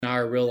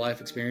our real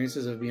life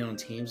experiences of being on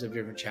teams of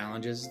different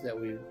challenges that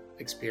we've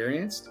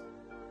experienced,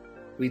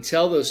 we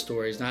tell those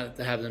stories, not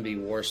to have them be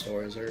war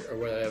stories or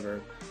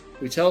whatever.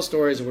 We tell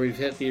stories where we've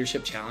hit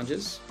leadership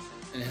challenges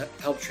and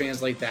help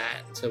translate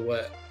that to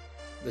what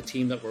the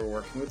team that we're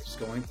working with is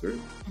going through,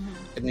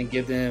 and then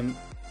give them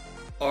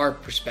our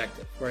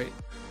perspective, right?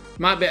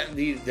 Not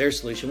their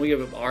solution. We give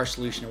them our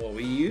solution of what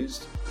we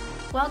used.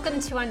 Welcome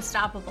to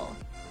Unstoppable,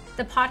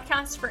 the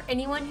podcast for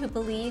anyone who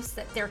believes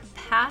that their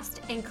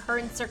past and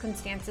current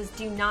circumstances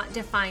do not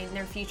define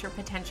their future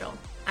potential.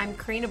 I'm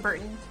Karina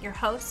Burton, your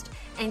host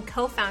and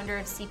co-founder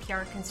of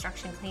CPR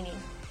Construction Cleaning.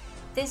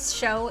 This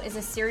show is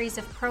a series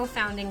of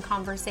profounding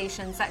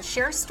conversations that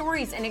share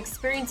stories and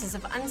experiences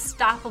of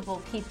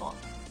unstoppable people.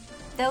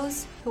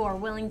 Those who are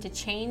willing to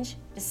change,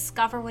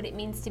 discover what it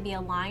means to be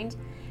aligned,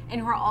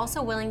 and who are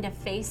also willing to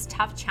face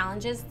tough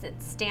challenges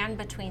that stand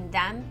between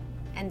them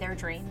and their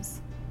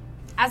dreams.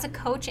 As a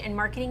coach and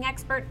marketing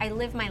expert, I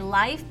live my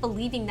life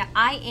believing that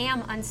I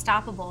am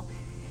unstoppable.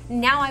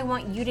 Now I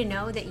want you to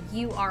know that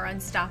you are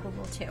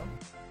unstoppable too.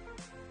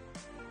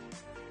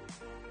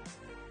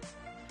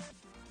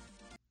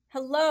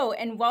 Hello,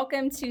 and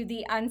welcome to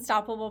the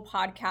Unstoppable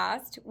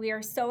podcast. We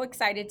are so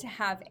excited to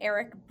have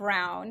Eric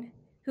Brown,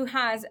 who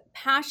has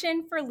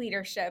passion for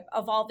leadership,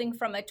 evolving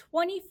from a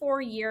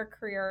 24-year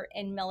career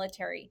in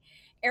military.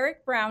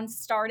 Eric Brown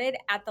started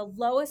at the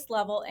lowest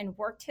level and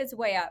worked his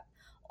way up,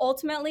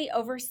 ultimately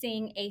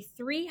overseeing a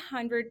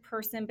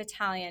 300-person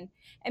battalion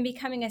and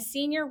becoming a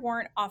senior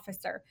warrant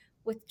officer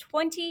with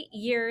 20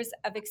 years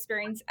of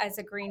experience as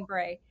a Green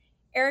Beret.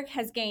 Eric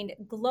has gained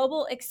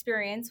global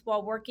experience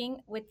while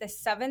working with the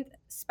 7th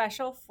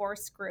Special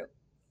Force Group.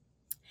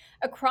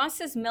 Across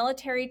his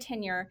military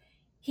tenure,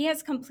 he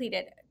has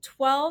completed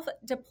 12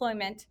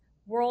 deployments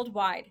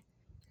worldwide.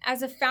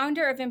 As a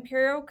founder of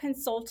Imperial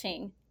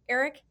Consulting,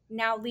 Eric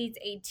now leads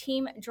a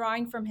team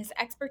drawing from his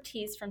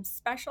expertise from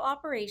special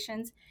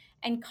operations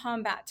and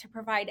combat to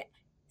provide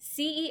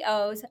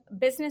CEOs,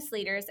 business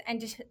leaders,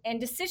 and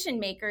decision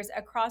makers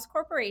across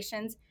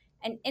corporations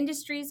and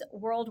industries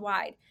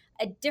worldwide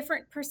a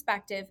different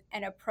perspective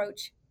and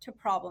approach to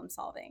problem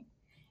solving.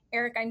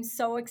 Eric, I'm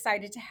so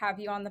excited to have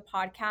you on the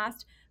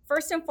podcast.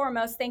 First and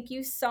foremost, thank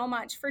you so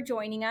much for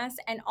joining us.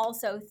 And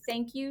also,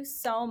 thank you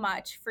so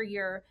much for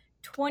your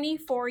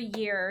 24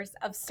 years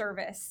of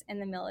service in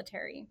the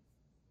military.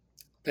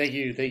 Thank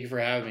you. Thank you for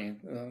having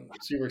me.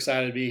 Super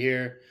excited to be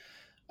here.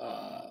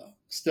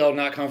 Still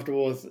not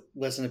comfortable with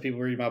listening to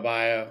people read my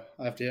bio.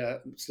 I'm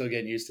still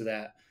getting used to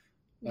that.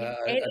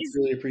 I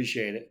really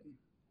appreciate it.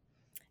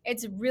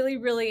 It's really,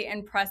 really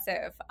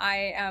impressive.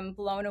 I am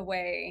blown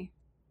away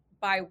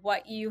by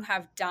what you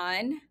have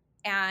done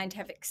and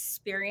have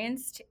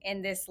experienced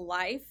in this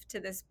life to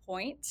this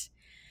point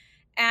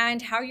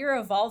and how you're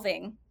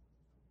evolving.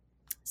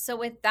 So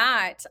with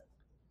that,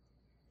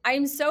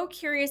 I'm so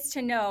curious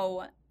to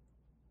know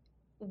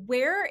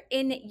where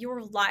in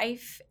your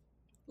life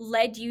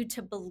led you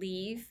to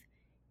believe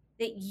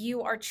that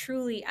you are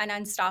truly an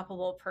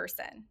unstoppable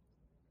person.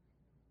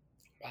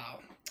 Wow.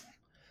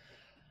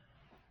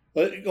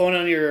 But going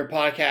on your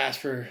podcast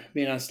for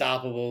being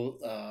unstoppable,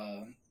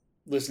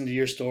 listening to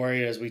your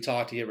story as we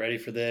talk to get ready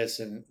for this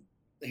and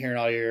hearing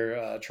all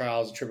your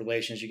trials and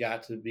tribulations you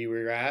got to be where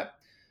you're at.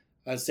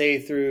 I'd say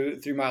through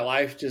my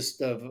life,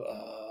 just of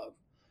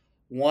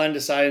one,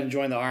 decided to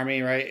join the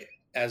Army, right?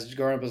 As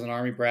growing up as an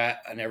Army brat,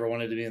 I never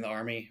wanted to be in the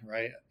Army,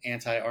 right?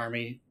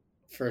 Anti-Army,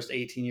 first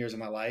 18 years of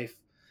my life.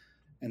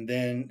 And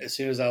then as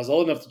soon as I was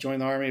old enough to join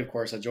the Army, of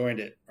course, I joined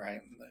it,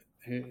 right?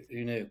 Who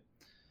knew?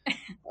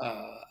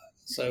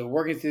 So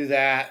working through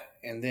that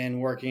and then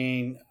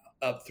working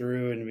up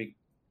through and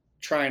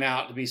trying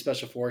out to be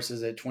Special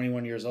Forces at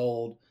 21 years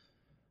old,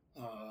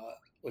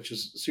 which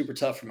was super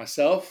tough for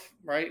myself,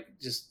 right?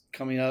 Just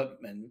coming up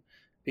and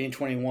being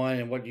 21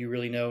 and what do you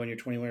really know when you're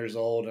 21 years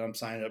old? And I'm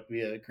signing up to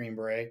be a Green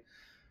Beret.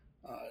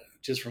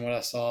 Just from what I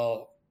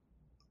saw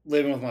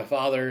living with my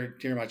father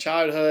during my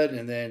childhood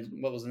and then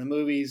what was in the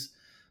movies,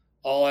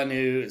 all I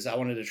knew is I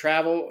wanted to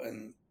travel,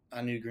 and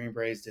I knew Green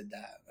Berets did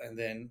that. And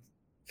then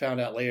found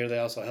out later they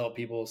also help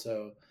people.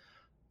 So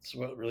that's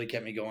what really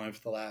kept me going for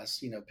the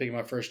last, picking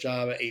my first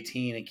job at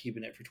 18 and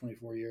keeping it for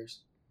 24 years.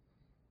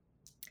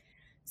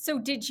 So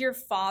did your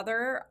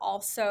father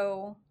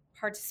also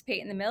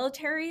participate in the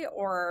military,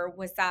 or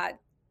was that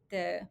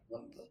the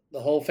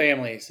whole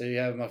family? So you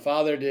have my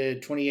father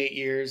did 28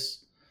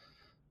 years.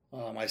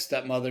 My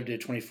stepmother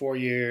did 24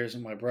 years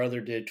and my brother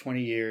did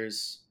 20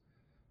 years.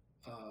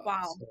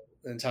 Wow. So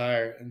the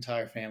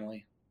entire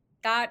family.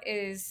 That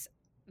is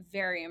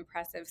very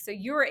impressive. So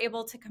you were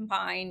able to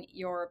combine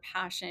your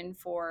passion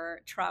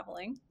for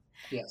traveling,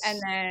 yes, and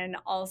then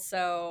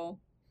also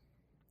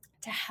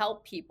to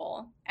help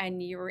people,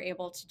 and you were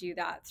able to do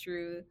that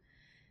through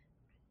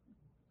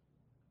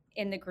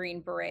in the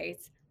Green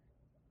Berets.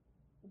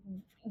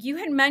 You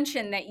had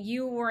mentioned that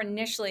you were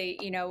initially,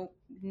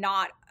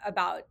 not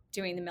about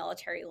doing the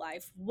military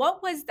life.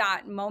 What was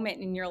that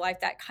moment in your life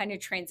that kind of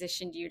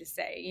transitioned you to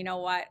say, you know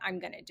what, I'm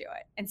going to do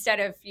it, instead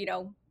of,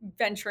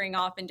 venturing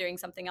off and doing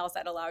something else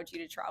that allowed you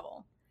to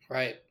travel?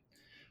 Right.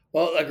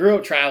 Well, I grew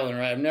up traveling,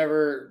 right? I've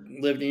never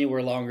lived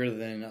anywhere longer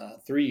than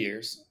 3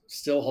 years.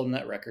 Still holding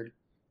that record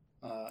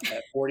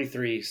at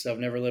 43. So I've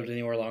never lived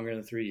anywhere longer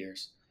than 3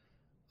 years.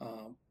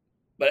 Um,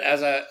 but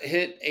as I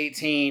hit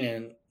 18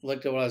 and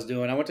looked at what I was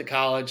doing, I went to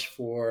college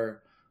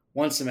for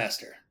one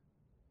semester.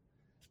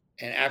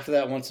 And after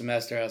that one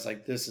semester, I was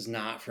like, this is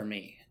not for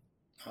me.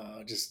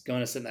 Just going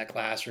to sit in that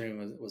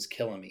classroom was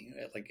killing me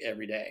like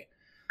every day.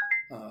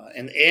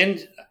 In the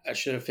end, I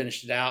should have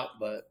finished it out,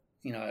 but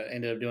I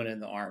ended up doing it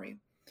in the Army.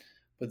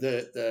 But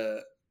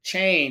the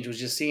change was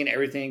just seeing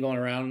everything going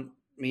around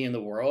me in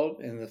the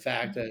world, and the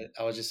fact that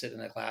I was just sitting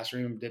in a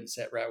classroom didn't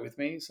sit right with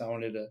me. So I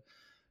wanted to,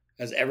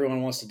 as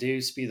everyone wants to do,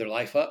 speed their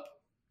life up,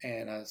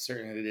 and I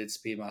certainly did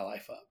speed my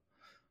life up.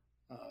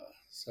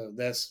 So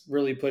that's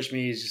really pushed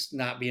me, is just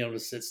not being able to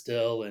sit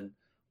still and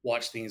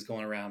watch things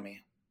going around me.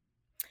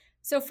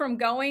 So from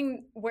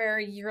going where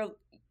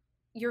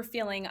you're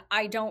feeling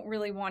I don't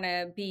really want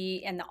to be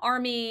in the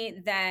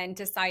Army, then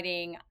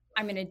deciding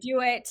I'm going to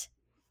do it,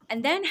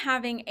 and then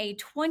having a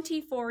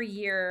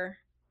 24-year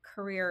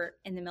career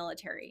in the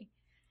military.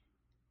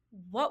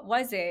 What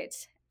was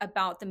it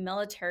about the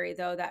military,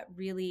 though, that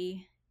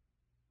really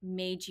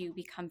made you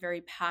become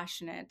very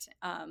passionate?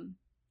 A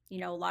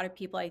lot of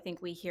people, I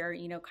think we hear,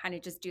 kind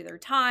of just do their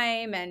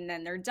time and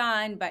then they're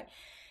done. But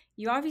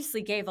you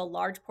obviously gave a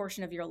large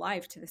portion of your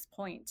life to this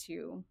point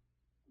to.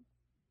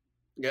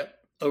 Yep.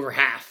 Over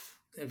half,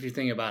 if you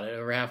think about it,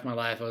 over half my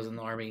life I was in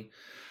the Army.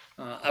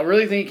 I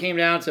really think it came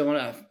down to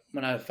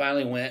when I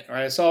finally went.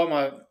 Right, I saw what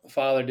my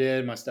father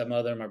did, my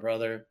stepmother, my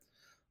brother.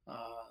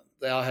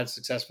 They all had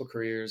successful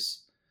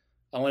careers.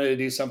 I wanted to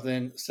do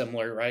something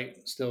similar, right?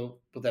 Still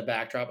with that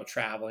backdrop of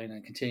traveling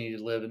and continue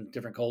to live in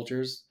different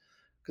cultures.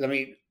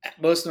 Because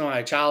most of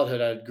my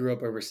childhood, I grew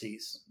up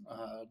overseas.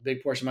 A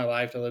big portion of my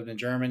life, I lived in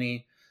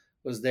Germany,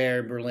 was there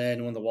in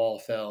Berlin when the wall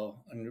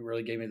fell, and it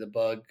really gave me the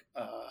bug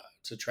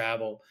to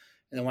travel.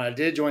 And then when I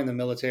did join the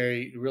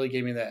military, it really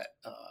gave me that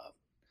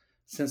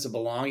sense of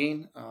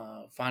belonging,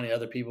 finding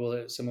other people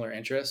with similar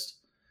interests,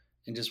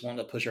 and just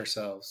wanting to push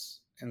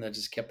ourselves. And that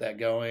just kept that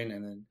going.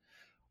 And then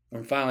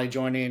when finally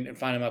joining and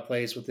finding my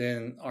place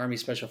within Army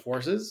Special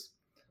Forces,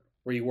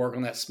 where you work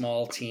on that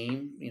small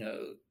team,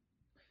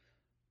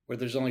 where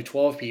there's only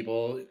 12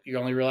 people, you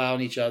only rely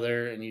on each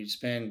other, and you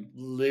spend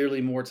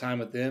literally more time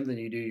with them than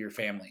you do your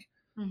family.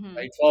 Mm-hmm.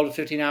 Right? 12 to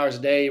 15 hours a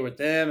day with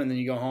them, and then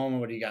you go home,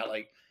 and what do you got?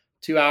 Like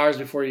 2 hours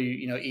before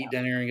you eat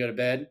dinner and go to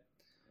bed.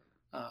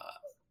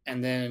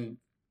 And then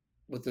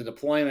with the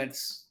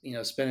deployments,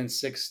 spending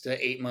 6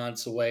 to 8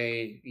 months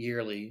away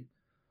yearly,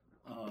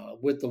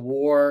 with the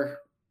war,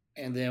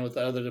 and then with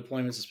the other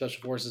deployments the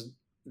Special Forces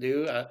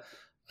do.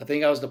 I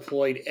think I was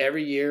deployed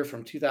every year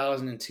from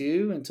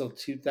 2002 until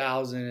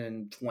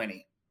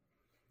 2020,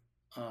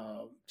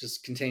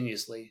 just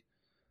continuously.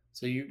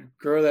 So you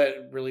grow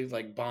that really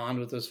like bond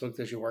with those folks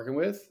that you're working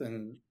with,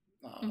 and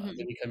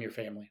they become your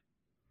family.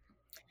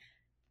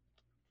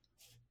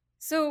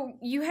 So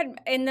you had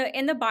in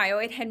the bio,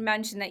 it had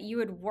mentioned that you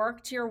had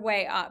worked your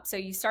way up. So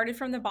you started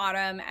from the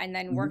bottom and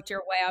then worked your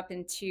way up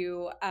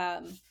into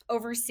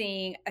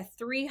overseeing a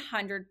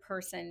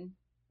 300-person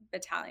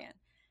battalion.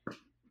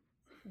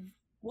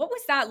 What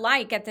was that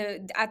like at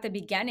the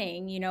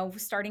beginning?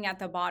 Starting at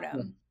the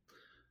bottom.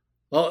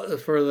 Well,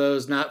 for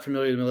those not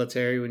familiar with the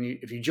military,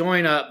 if you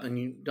join up and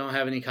you don't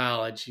have any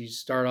college, you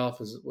start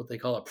off as what they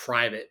call a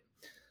private,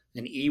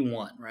 an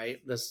E1, right?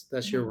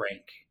 That's your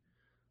rank.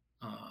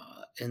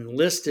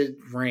 Enlisted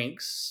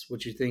ranks,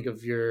 what you think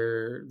of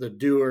the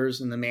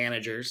doers and the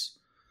managers,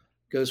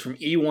 goes from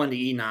E1 to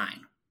E9.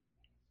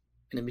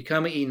 And to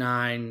become an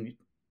E9,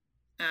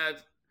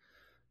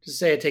 just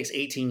say it takes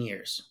 18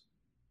 years,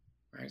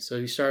 right? So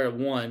you start at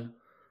 1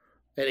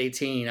 at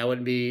 18. I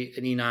wouldn't be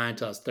an E9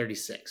 until I was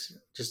 36,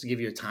 just to give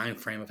you a time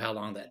frame of how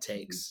long that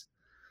takes.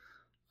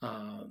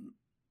 I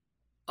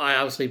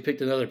obviously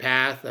picked another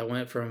path. I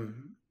went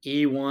from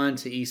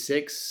E1 to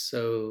E6,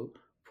 so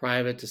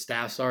private to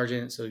staff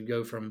sergeant. So you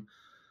go from,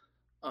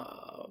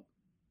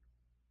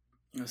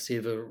 let's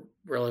see,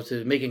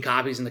 relative making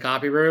copies in the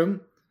copy room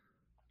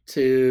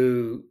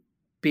to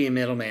being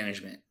middle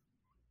management.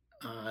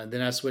 Then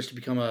I switched to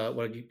become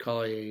what you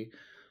call a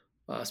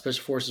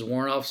Special Forces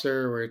warrant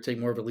officer, where I take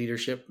more of a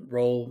leadership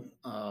role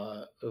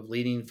of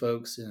leading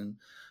folks and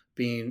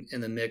being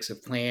in the mix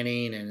of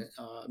planning and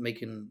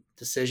making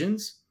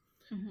decisions.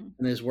 And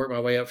then just work my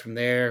way up from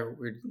there.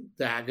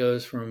 That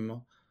goes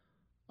from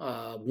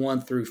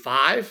 1 through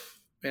 5,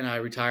 and I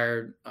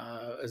retired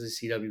as a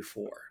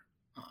CW4,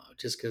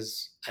 just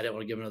because I didn't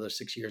want to give another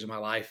 6 years of my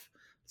life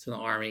to the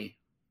Army.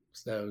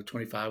 So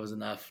 25 was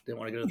enough. Didn't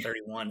want to go to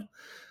 31.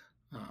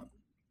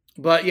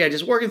 But yeah,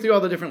 just working through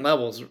all the different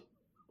levels,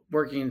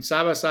 working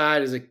side by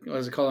side as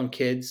I call them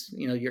kids,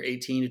 your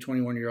 18 to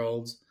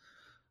 21-year-olds,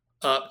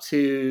 up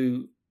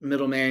to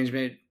middle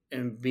management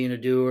and being a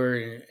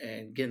doer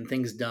and getting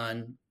things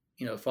done,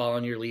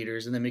 following your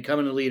leaders, and then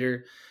becoming a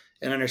leader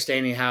and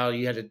understanding how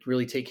you had to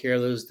really take care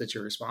of those that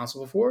you're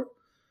responsible for,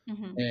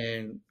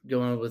 and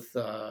going with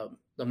the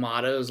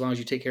motto, as long as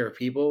you take care of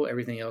people,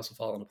 everything else will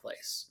fall into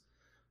place.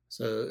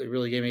 So it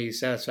really gave me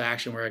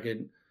satisfaction where I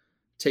could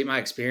take my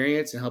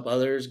experience and help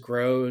others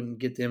grow and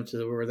get them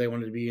to where they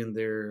wanted to be in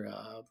their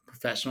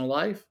professional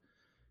life.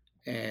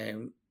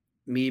 And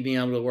me being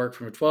able to work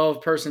from a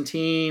 12-person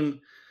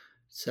team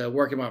to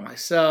working by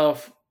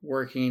myself,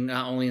 working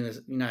not only in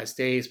the United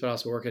States, but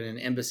also working in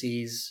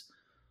embassies.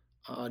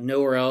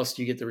 Nowhere else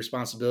do you get the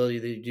responsibility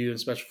that you do in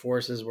special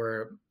forces,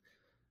 where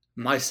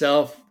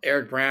myself,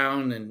 Eric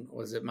Brown, and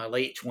was it my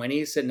late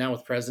 20s, sitting down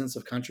with presidents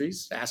of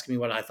countries asking me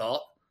what I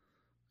thought.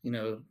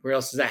 Where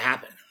else does that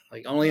happen?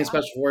 Like, only in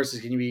special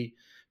forces can you be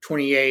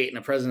 28 and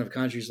a president of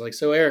countries like,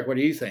 so Eric, what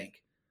do you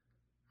think?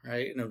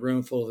 Right. In a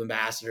room full of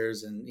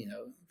ambassadors and,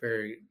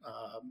 very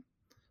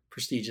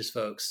prestigious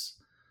folks,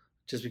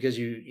 just because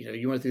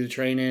you went through the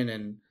training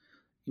and,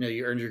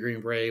 you earned your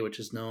Green Beret, which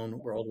is known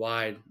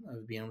worldwide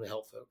of being able to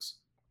help folks.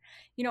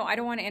 I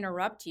don't want to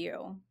interrupt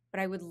you, but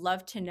I would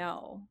love to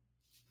know,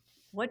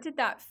 what did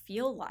that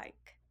feel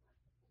like?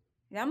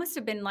 That must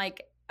have been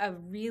like a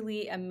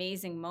really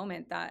amazing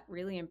moment that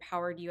really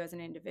empowered you as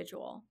an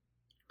individual.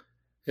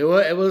 It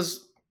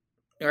was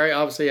all right.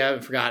 Obviously, I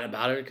haven't forgotten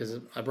about it because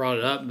I brought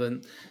it up. But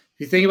if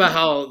you think about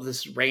how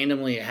this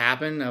randomly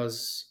happened, I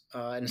was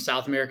in a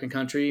South American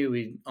country.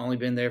 We'd only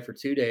been there for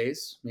 2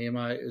 days. It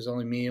was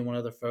only me and one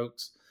other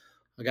folks,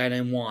 a guy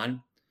named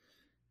Juan.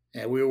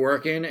 And we were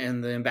working,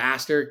 and the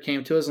ambassador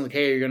came to us and like,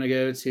 hey, you're going to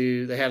go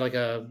to, they had like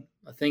a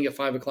thing at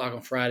 5:00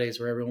 on Fridays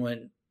where everyone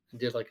went and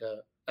did like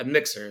a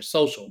mixer, a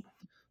social,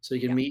 so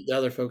you can meet the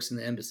other folks in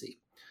the embassy.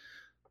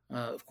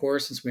 Of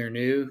course, since we were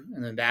new,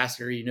 and the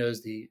ambassador, he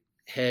knows the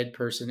head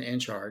person in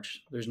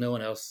charge. There's no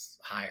one else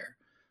higher.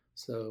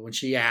 So when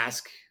she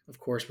asked, of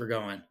course we're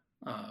going.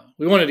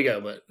 We wanted to go,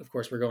 but of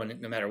course we're going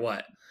no matter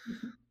what.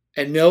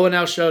 And no one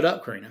else showed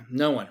up, Karina.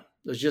 No one.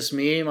 It was just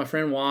me and my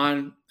friend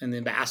Juan and the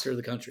ambassador of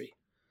the country.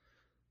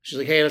 She's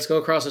like, hey, let's go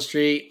across the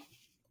street.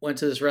 Went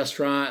to this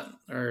restaurant,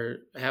 or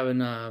having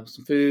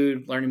some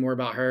food, learning more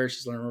about her.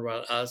 She's learning more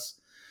about us.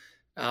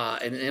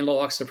 And in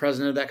walks the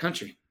president of that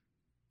country.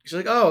 She's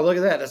like, oh, look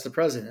at that. That's the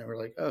president. And we're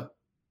like, oh,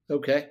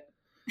 okay.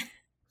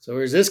 So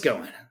where's this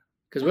going?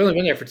 Because we've only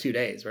been there for 2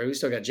 days, right? We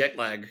still got jet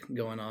lag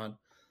going on.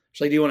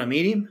 She's like, do you want to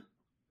meet him?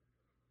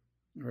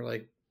 And we're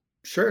like,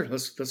 sure,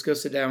 let's go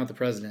sit down with the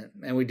president.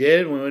 And we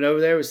did. When we went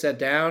over there, we sat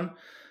down,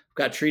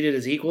 got treated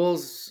as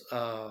equals.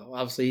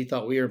 Obviously, he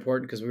thought we were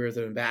important because we were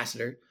the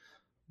ambassador.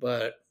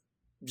 But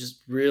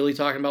just really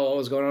talking about what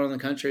was going on in the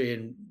country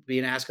and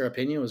being asked our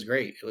opinion was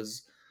great. It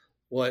was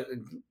what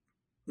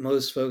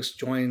most folks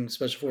join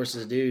special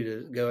forces to do,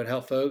 to go and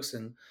help folks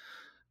and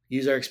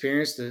use our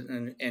experience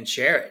and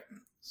share it.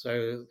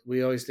 So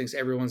we always think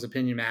everyone's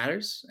opinion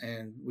matters,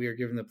 and we are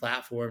given the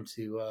platform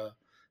to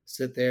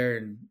sit there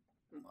and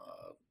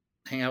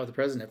hang out with the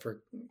president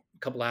for a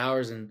couple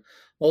hours and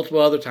multiple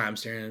other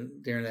times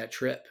during that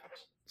trip.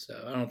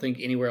 So I don't think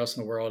anywhere else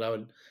in the world I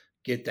would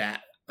get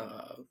that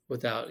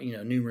without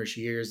numerous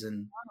years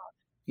in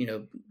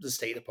the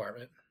State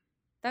Department.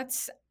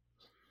 That's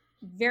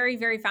very,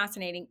 very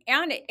fascinating.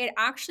 And it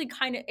actually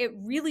it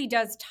really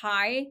does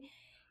tie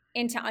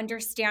into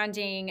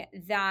understanding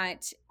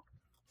that,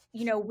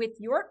 with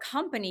your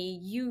company,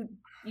 you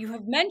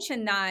have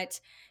mentioned that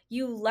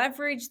you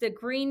leverage the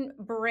Green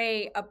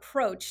Beret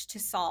approach to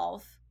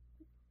solve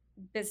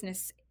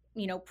business,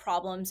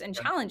 problems and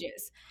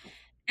challenges.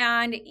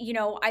 And,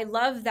 I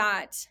love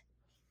that,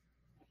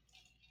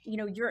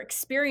 your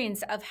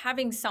experience of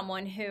having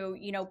someone who,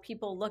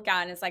 people look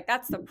at and is like,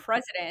 that's the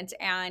president.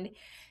 And,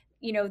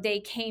 they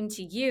came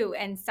to you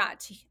and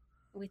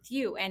with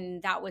you,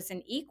 and that was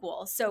an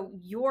equal. So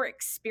your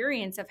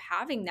experience of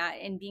having that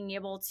and being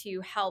able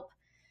to help,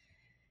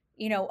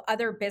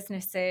 other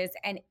businesses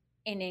and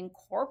in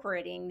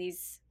incorporating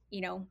these,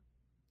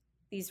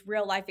 these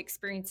real life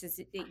experiences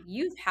that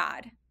you've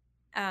had.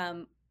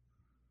 And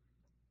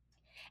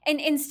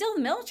still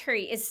the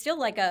military is still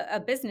like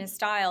a business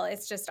style.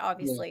 It's just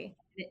obviously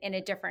in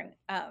a different.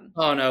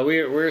 Oh no,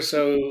 we're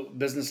so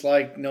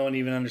business-like, no one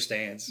even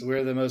understands.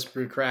 We're the most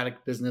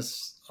bureaucratic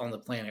business on the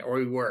planet, or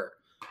we were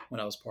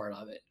when I was part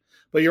of it.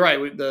 But you're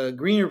right, the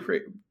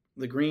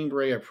Green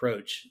Beret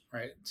approach,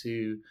 right,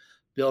 to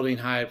building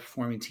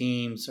high-performing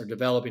teams or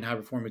developing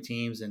high-performing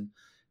teams and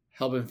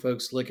helping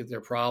folks look at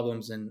their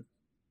problems and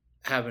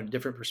having a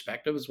different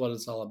perspective is what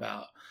it's all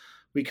about.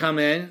 We come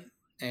in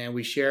and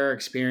we share our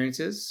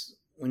experiences.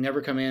 We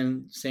never come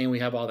in saying we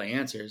have all the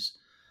answers.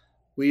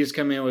 We just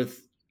come in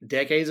with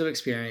decades of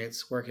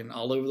experience working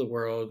all over the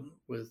world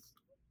with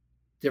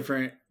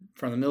different,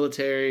 from the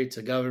military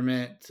to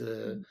government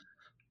to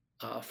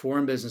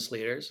foreign business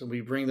leaders. And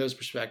we bring those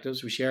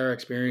perspectives. We share our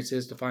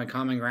experiences to find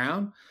common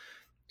ground.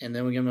 And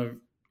then we give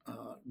them a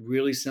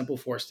really simple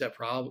four-step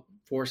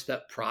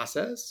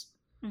process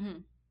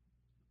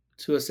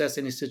to assess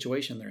any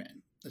situation they're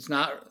in. It's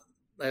not,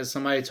 as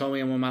somebody told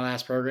me in one of my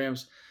last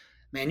programs,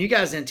 man, you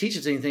guys didn't teach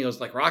us anything. It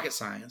was like rocket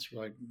science.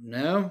 We're like,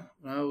 no,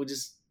 we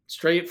just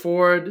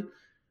straightforward,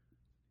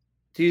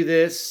 do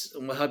this,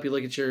 and we'll help you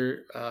look at your,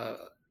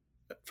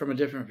 from a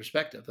different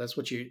perspective. That's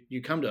what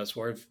you come to us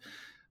for. If,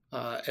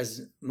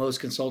 as most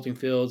consulting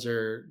fields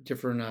or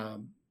different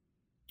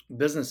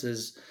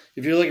businesses,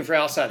 if you're looking for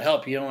outside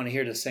help, you don't want to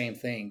hear the same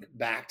thing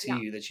back to Yeah.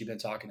 you that you've been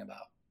talking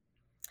about.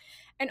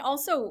 And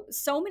also,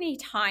 so many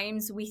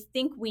times we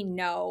think we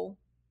know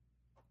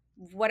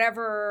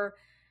whatever,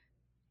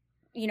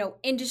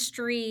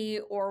 industry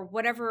or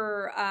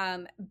whatever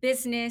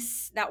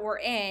business that we're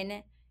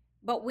in.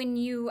 But when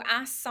you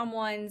ask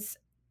someone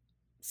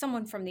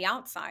from the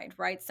outside,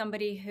 right?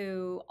 Somebody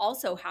who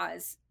also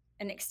has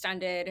an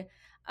extended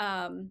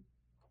um,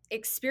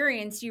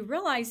 experience, you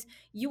realize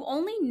you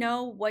only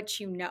know what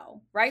you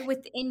know, right?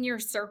 Within your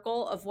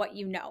circle of what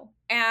you know.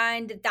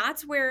 And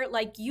that's where,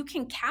 like, you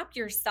can cap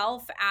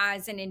yourself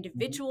as an Mhm.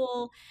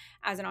 individual,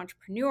 as an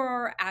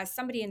entrepreneur, as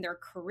somebody in their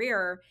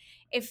career,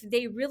 if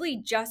they really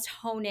just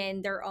hone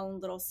in their own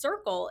little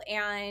circle.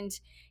 And,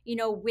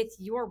 with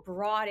your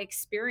broad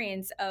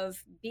experience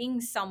of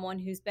being someone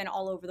who's been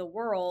all over the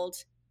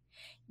world,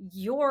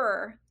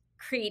 your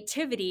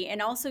creativity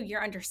and also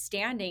your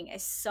understanding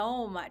is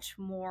so much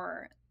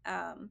more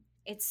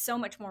it's so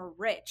much more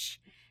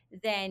rich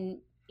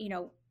than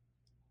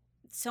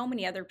so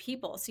many other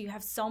people, so you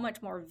have so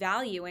much more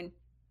value. And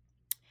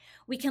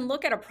we can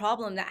look at a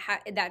problem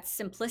that's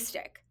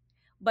simplistic,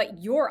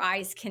 but your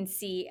eyes can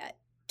see a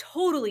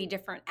totally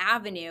different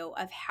avenue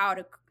of how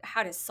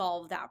to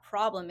solve that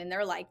problem. And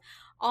they're like,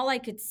 all I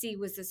could see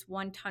was this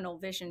one tunnel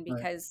vision, Right.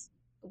 because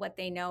what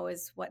they know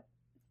is what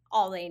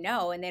all they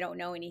know, and they don't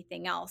know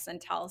anything else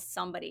until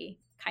somebody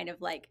kind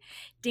of like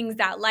dings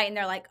that light and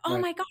they're like, "Oh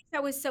Right. my gosh,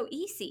 that was so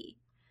easy."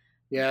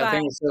 Yeah, I But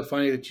think it's so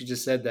funny that you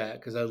just said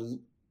that because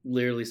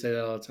literally say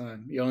that all the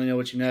time. You only know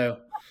what you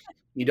know.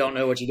 You don't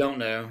know what you don't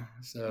know.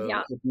 So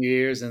yeah, open your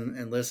ears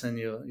and listen.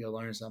 You'll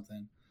learn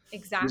something.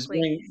 Just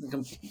exactly.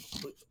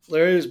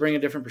 literally just bring a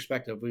different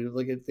perspective. We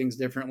look at things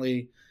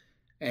differently,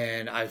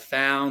 and I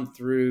found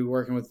through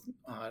working with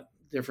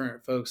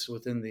different folks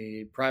within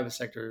the private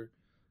sector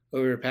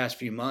over the past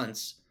few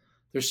months,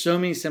 there's so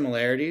many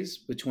similarities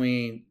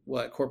between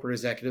what corporate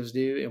executives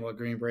do and what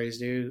Green Berets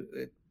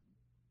do.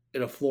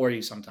 It'll floor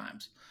you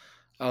sometimes.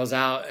 I was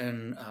out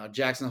in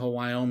Jackson Hole,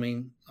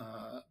 Wyoming,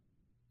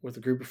 with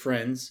a group of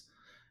friends,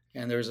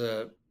 and there's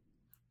a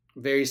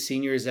very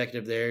senior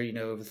executive there,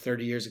 with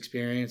 30 years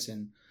experience,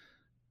 and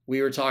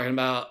we were talking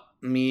about,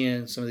 me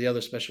and some of the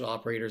other special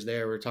operators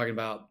there. We were talking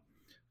about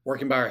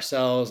working by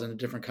ourselves in a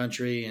different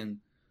country, and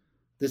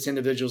this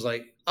individual's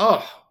like,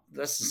 "Oh,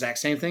 that's the exact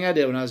same thing I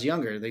did when I was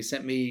younger. They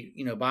sent me,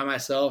 by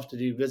myself to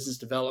do business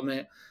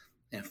development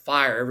and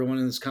fire everyone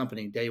in this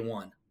company day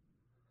one.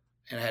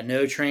 And I had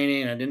no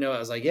training. And I didn't know." I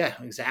was like,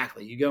 "Yeah,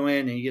 exactly. You go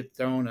in and you get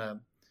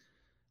thrown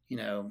you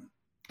know,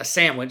 a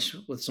sandwich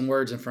with some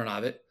words in front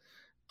of it,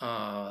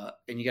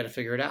 and you got to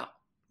figure it out."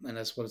 And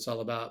that's what it's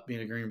all about,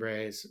 being a Green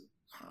Beret, is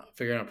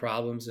figuring out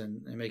problems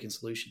and making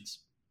solutions.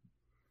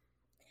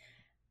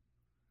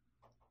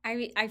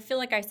 I feel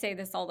like I say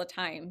this all the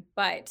time,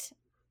 but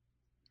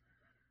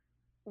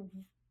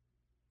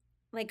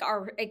like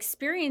our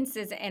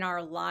experiences in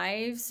our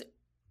lives,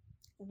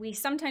 we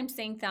sometimes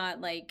think that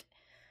like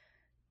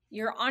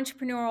your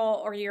entrepreneurial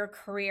or your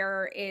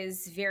career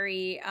is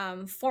very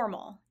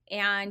formal.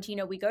 And,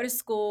 we go to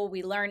school,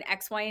 we learn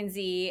X, Y, and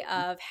Z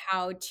of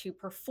how to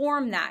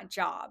perform that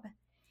job.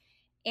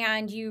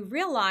 And you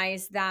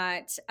realize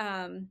that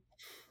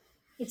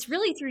it's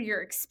really through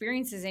your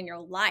experiences in your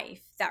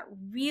life that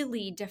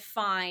really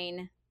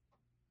define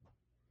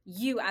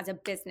you as a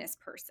business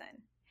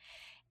person.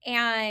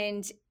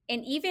 And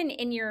even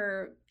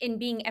in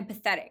being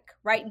empathetic,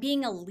 right?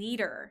 Being a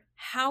leader,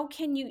 how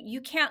can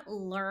you can't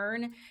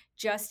learn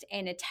just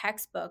in a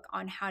textbook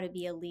on how to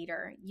be a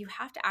leader. You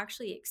have to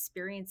actually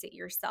experience it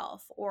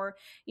yourself, or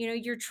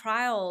your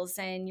trials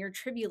and your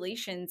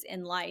tribulations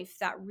in life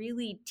that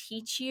really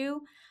teach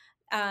you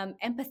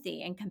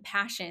empathy and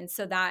compassion,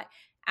 so that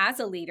as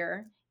a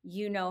leader,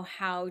 you know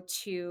how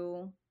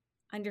to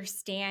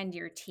understand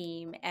your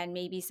team and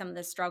maybe some of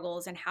the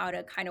struggles and how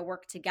to kind of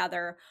work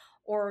together.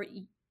 Or,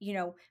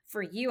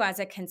 for you as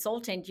a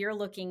consultant, you're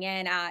looking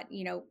in at,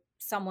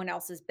 someone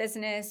else's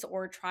business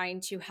or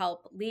trying to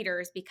help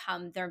leaders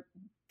become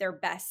their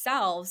best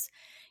selves,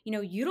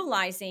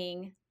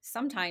 utilizing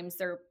sometimes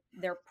their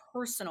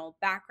personal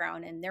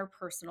background and their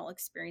personal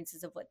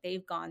experiences of what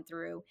they've gone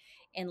through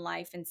in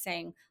life, and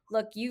saying,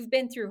 look, you've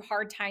been through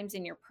hard times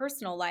in your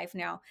personal life,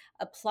 now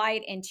apply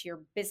it into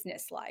your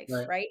business life,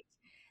 Right. right?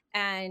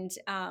 And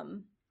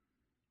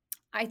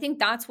I think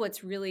that's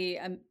what's really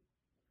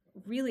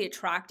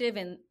attractive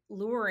and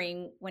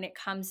luring when it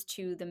comes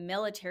to the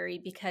military,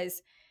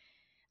 because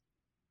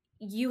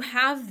you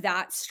have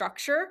that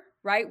structure,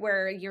 right?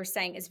 Where you're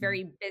saying it's Mhm.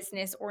 very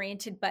business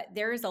oriented, but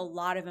there is a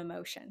lot of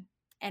emotion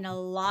and a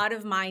lot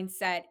of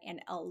mindset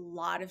and a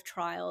lot of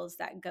trials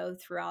that go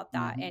throughout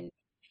that. Mhm. And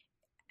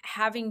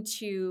having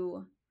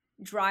to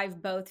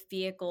drive both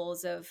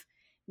vehicles of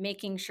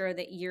making sure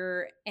that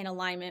you're in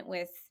alignment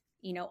with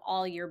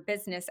all your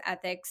business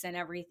ethics and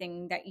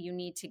everything that you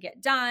need to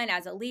get done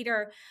as a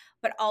leader,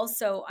 but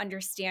also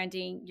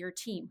understanding your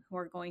team who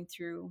are going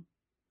through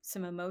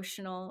some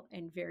emotional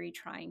and very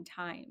trying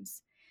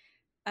times.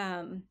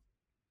 um,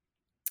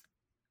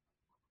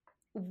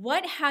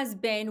 what has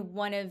been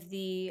one of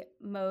the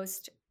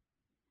most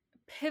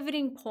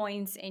pivoting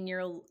points in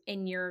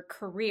your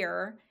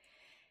career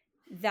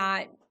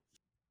that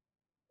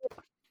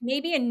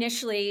maybe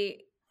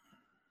initially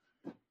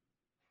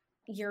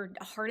your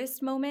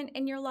hardest moment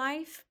in your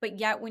life, but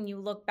yet when you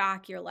look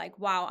back, you're like,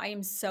 wow, I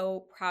am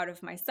so proud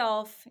of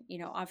myself.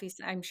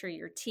 Obviously, I'm sure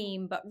your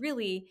team, but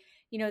really,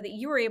 that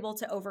you were able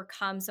to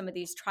overcome some of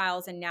these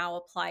trials and now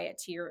apply it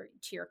to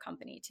your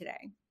company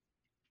today.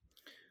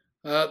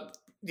 Uh,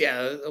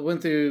 yeah, I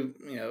went through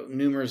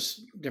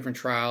numerous different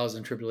trials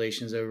and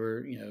tribulations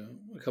over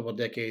a couple of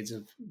decades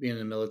of being in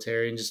the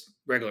military and just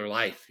regular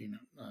life.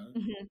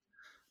 Hmm.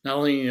 Not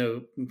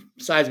only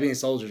besides being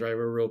soldiers, right?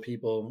 We're real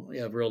people. We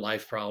have real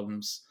life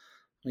problems.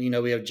 We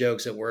have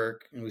jokes at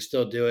work, and we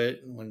still do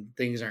it when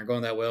things aren't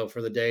going that well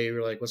for the day.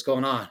 We're like, "What's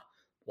going on?"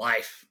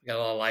 Life. We got a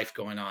lot of life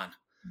going on.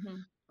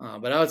 Hmm.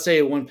 But I would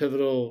say one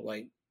pivotal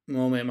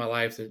moment in my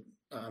life that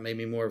made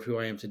me more of who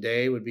I am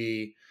today would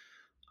be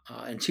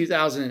in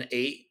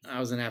 2008. I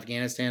was in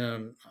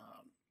Afghanistan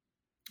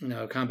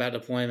on combat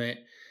deployment,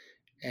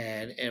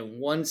 and in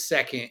 1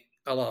 second,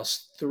 I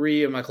lost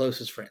three of my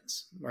closest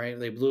friends. Right,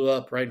 they blew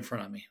up right in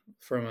front of me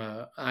from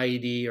a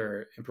IED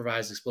or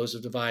improvised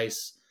explosive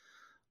device.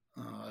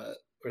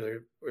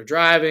 Where we're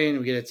driving,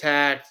 we get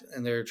attacked,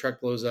 and their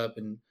truck blows up.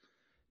 And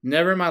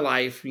never in my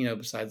life,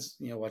 besides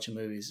watching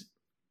movies,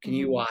 can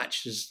you Hmm.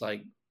 watch just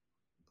like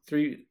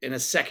three in a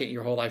second,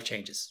 your whole life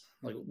changes,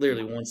 like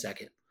literally Yeah. 1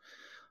 second.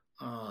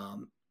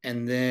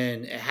 And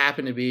then it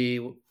happened to be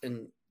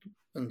in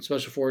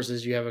special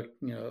forces, you have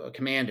a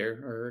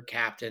commander or a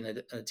captain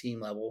at a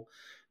team level,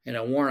 and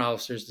a warrant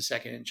officer is the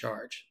second in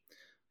charge.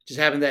 It just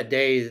happened that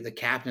day that the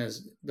captain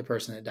is the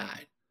person that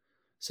died.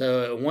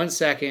 So in 1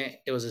 second,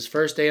 it was his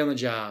first day on the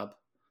job.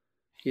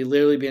 He'd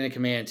literally been in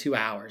command 2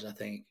 hours, I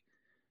think,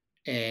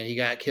 and he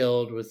got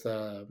killed with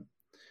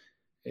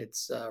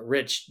it's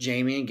Rich,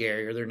 Jamie, and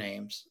Gary are their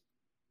names.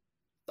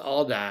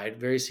 All died,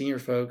 very senior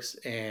folks,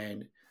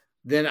 and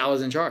then I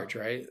was in charge,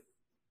 right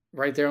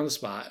there on the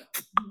spot,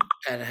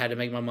 and I had to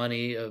make my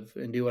money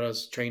and do what I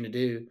was trained to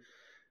do,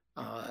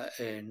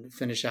 and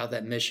finish out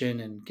that mission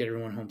and get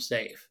everyone home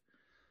safe.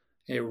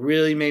 It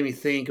really made me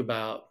think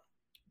about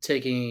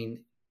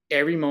taking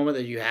every moment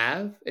that you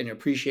have and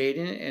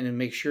appreciating it, and then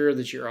make sure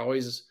that you're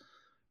always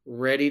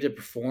ready to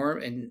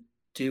perform and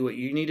do what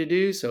you need to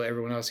do so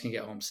everyone else can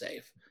get home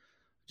safe.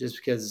 Just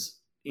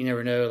because you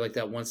never know, like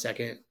that 1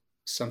 second,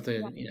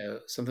 Yeah.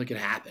 something could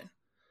happen.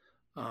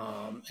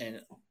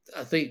 And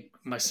I think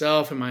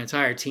myself and my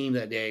entire team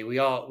that day, we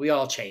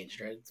all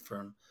changed, right,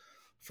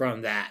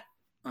 from that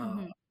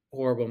uh, Hmm.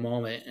 horrible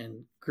moment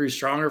and grew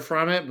stronger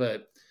from it.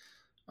 But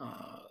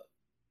uh,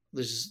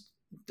 there's just,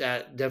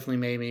 that definitely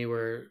made me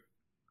where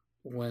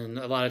when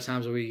a lot of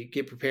times we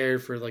get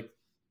prepared for like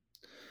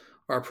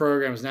our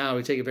programs now,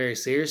 we take it very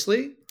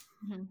seriously.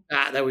 Hmm.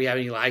 Not that we have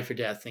any life or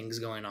death things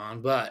going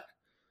on, but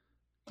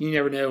you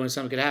never know when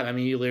something could happen. I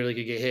mean, you literally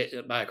could get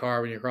hit by a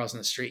car when you're crossing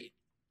the street.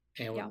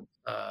 And Yeah. when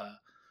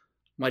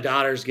my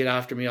daughters get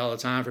after me all the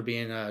time for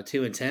being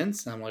too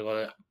intense, I'm like,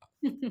 well,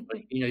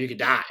 you could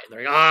die.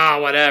 They're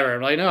like, whatever.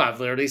 I'm like, no, I've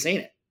literally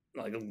seen it.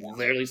 Like, I've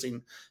literally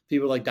seen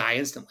people like die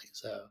instantly.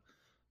 So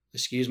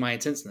excuse my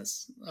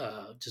intenseness,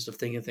 just of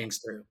thinking things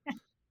through.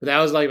 But that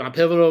was like my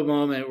pivotal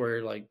moment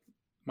where like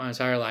my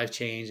entire life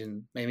changed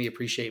and made me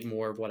appreciate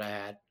more of what I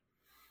had.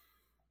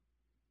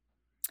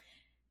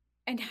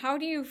 And how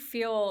do you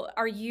feel?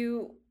 Are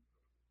you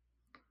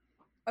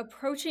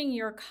approaching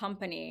your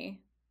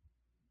company?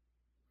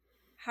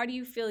 How do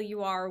you feel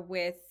you are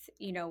with,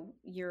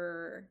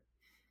 your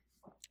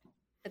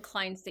the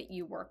clients that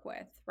you work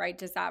with, right?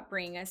 Does that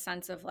bring a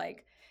sense of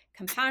like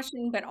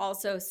compassion, but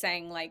also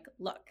saying like,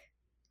 look,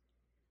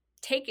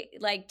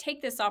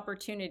 take this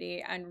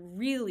opportunity and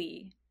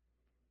really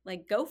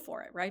like go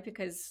for it, right?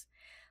 Because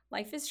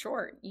life is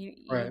short. You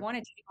Right. want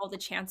to take all the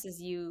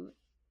chances you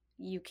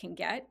can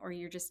get, or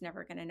you're just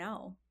never going to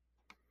know.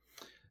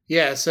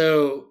 Yeah.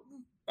 So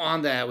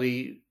on that,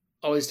 we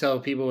always tell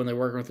people when they're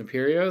working with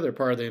Imperio, they're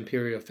part of the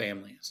Imperio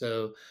family.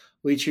 So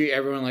we treat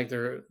everyone like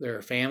they're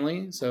a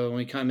family. So when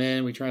we come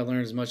in, we try to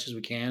learn as much as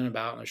we can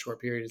about in a short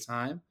period of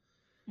time,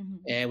 Hmm.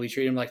 and we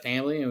treat them like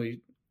family, and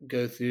we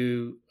go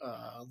through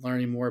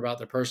learning more about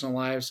their personal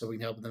lives so we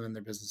can help them in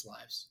their business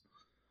lives.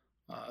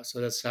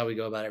 So that's how we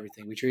go about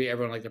everything. We treat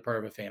everyone like they're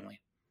part of a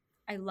family.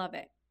 I love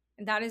it.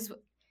 And that is,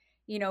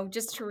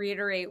 just to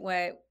reiterate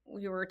what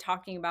we were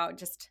talking about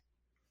just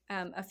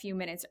a few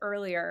minutes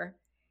earlier,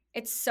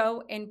 it's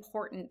so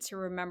important to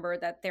remember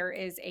that there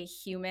is a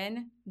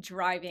human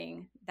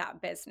driving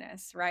that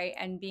business, right?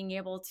 And being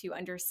able to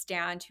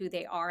understand who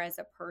they are as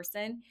a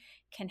person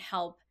can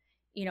help,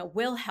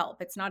 will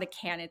help. It's not a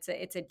can, it's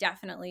a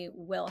definitely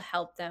will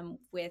help them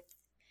with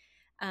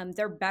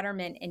their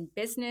betterment in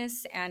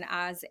business and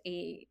as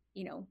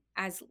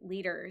as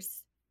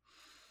leaders.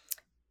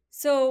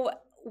 So,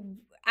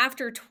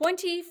 after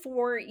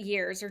 24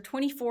 years or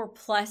 24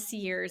 plus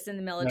years in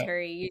the Yeah.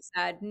 military, you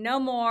said, no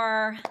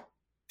more.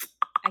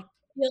 I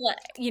feel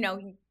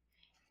it,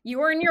 You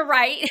were in your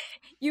right.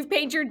 You've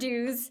paid your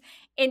dues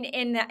in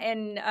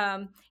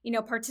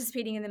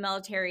participating in the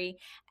military.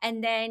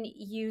 And then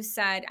you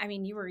said, I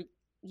mean, you're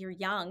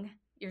young.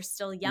 You're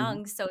still Mhm.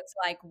 young, so it's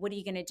like, what are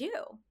you going to do?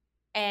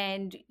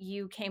 And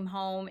you came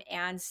home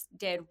and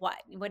did what?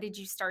 What did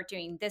you start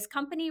doing? This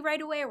company right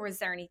away, or was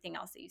there anything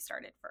else that you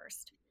started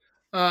first?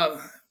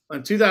 Uh,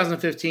 in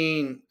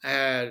 2015, I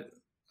had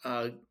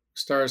uh,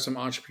 started some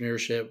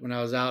entrepreneurship when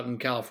I was out in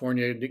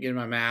California to get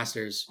my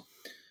master's.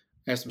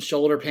 I had some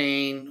shoulder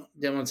pain,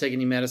 didn't want to take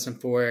any medicine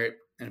for it,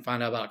 and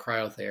find out about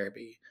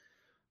cryotherapy.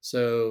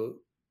 So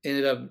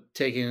ended up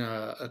taking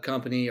a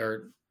company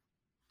or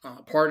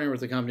partnering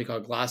with a company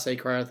called Glace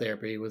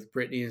Cryotherapy with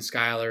Brittany and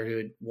Skylar, who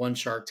had won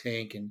Shark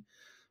Tank and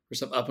were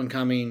some up and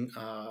coming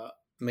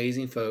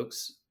amazing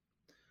folks.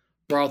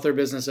 Brought their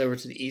business over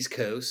to the East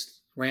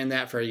Coast, ran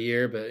that for a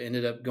year, but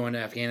ended up going to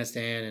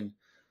Afghanistan. And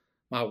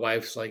my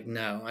wife's like,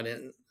 no, I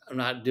didn't. I'm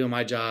not doing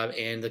my job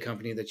and the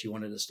company that you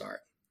wanted to start.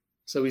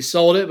 So we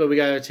sold it, but we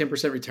got a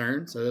 10%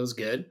 return. So that was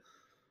good.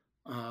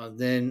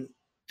 Then,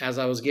 as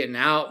I was getting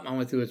out, I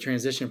went through a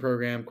transition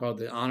program called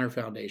the Honor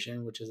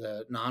Foundation, which is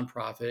a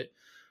nonprofit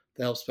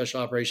that helps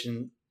special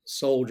operation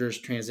soldiers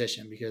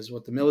transition because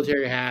what the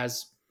military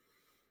has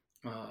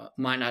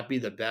might not be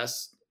the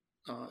best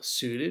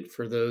suited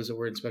for those that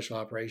were in special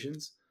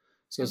operations.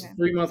 So it's a Okay.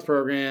 3 month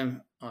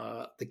program.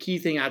 The key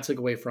thing I took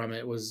away from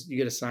it was you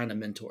get assigned a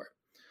mentor.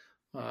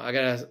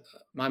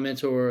 My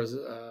mentor was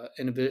a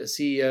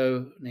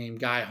CEO named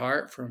Guy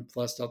Hart from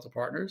Plus Delta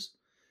Partners,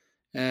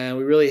 and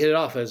we really hit it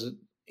off. As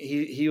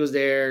he was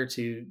there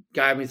to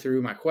guide me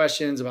through my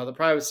questions about the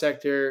private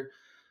sector.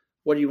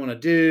 What do you want to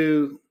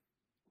do?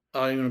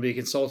 Oh, you want to be a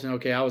consultant?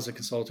 Okay, I was a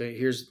consultant.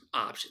 Here's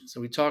options. So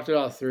we talked it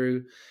all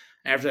through.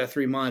 After that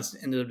 3 months,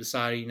 ended up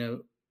deciding,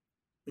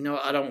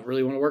 I don't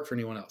really want to work for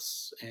anyone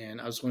else, and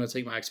I just want to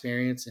take my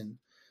experience and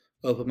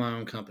open my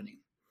own company.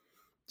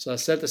 So I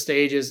set the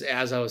stages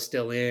as I was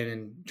still in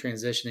and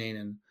transitioning,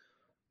 and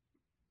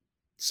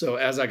so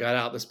as I got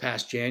out this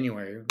past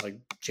January, like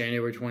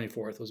January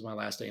 24th was my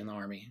last day in the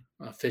Army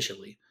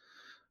officially.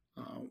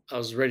 I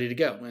was ready to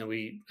go,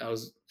 and I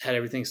was had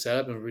everything set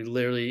up, and we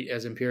literally,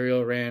 as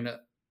Imperial, ran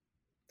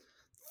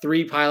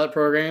 3 pilot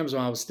programs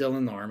while I was still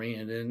in the Army,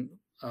 and then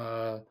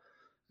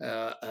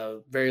a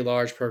very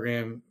large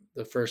program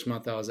the first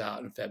month I was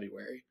out in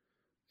February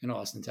in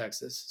Austin,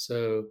 Texas.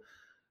 So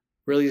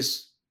really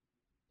just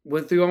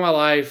went through all my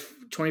life,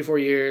 24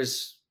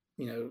 years,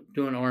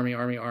 doing Army.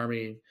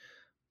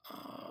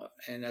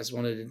 And I just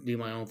wanted to do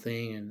my own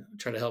thing and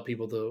try to help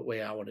people the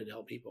way I wanted to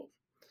help people.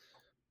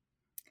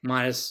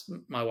 Minus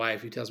my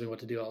wife, who tells me what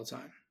to do all the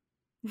time.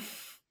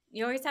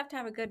 You always have to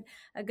have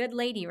a good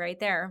lady right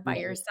there by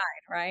your Right.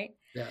 side, right?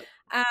 Yeah.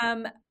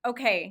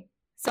 Okay.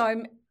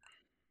 So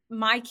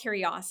my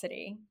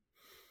curiosity,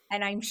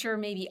 and I'm sure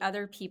maybe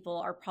other people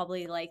are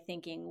probably like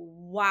thinking,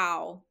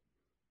 wow,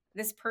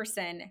 this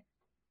person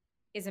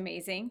is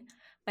amazing.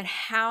 But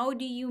how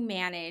do you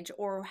manage,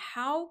 or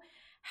how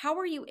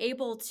are you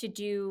able to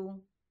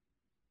do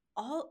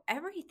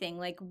everything?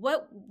 Like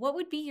what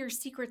would be your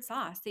secret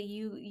sauce that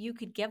you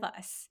could give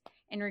us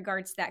in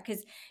regards to that?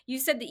 Because you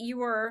said that you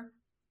were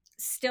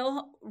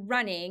still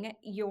running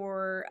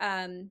your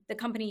the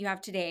company you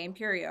have today,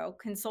 Imperio Mhm.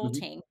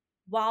 Consulting,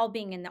 while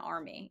being in the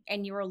Army,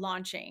 and you were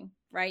launching,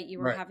 right? You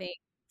were Right. having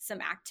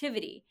some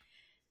activity.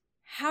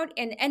 How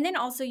and then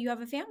also you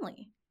have a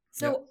family.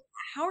 Yeah. So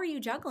how are you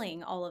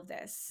juggling all of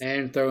this?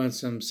 And throw in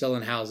some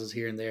selling houses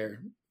here and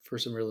there for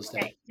some real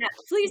Okay, estate. yeah.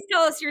 Please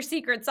tell us your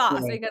secret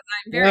sauce Yeah. because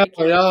I'm Well, very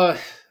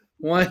curious.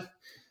 one,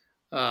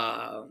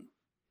 uh,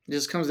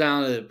 just comes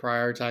down to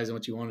prioritizing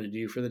what you want to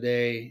do for the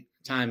day,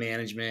 time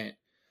management.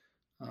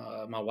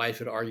 My wife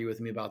would argue with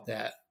me about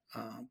that,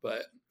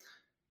 but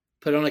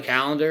put it on a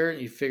calendar.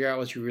 You figure out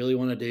what you really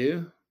want to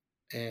do,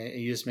 and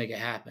you just make it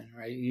happen.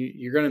 Right?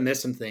 You're going to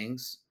miss some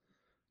things.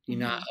 You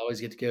not Mhm.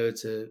 always get to go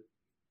to,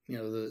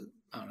 the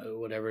I don't know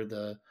whatever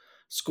the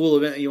school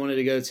event that you wanted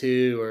to go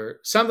to, or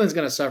something's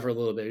going to suffer a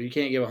little bit. You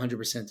can't give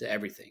 100% to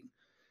everything.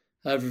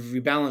 However, if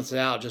you balance it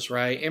out just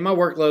right, and my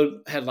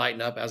workload had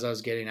lightened up as I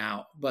was getting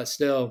out, but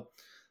still,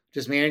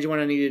 just managing what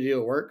I needed to do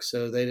at work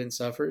so they didn't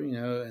suffer,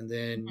 and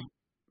then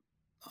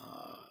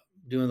uh,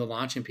 doing the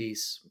launching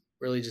piece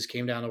really just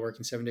came down to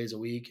working 7 days a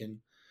week and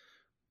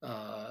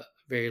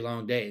very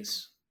long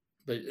days.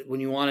 But when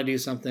you want to do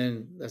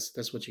something,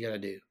 that's what you got to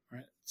do,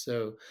 right?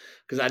 So,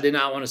 because I did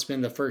not want to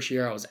spend the first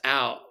year I was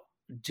out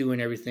doing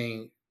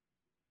everything,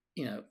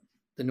 you know,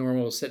 the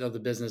normal setting up the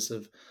business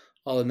of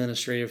all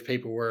administrative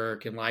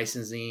paperwork and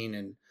licensing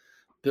and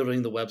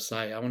building the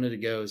website. I wanted to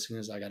go as soon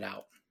as I got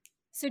out.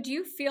 So do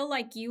you feel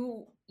like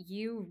you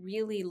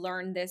really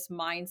learned this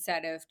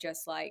mindset of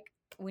just like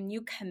when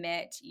you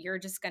commit, you're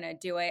just going to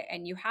do it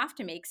and you have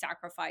to make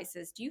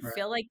sacrifices. Do you Right.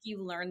 feel like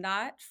you learned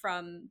that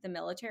from the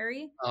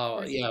military? Oh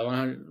Or is yeah,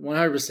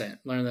 100%.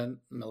 Learn that in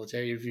the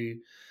military. If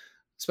you,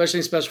 especially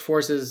in special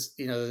forces,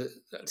 the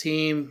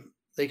team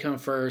they come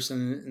first,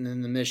 and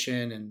then the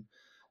mission, and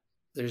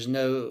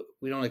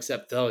we don't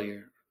accept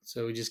failure,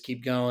 so we just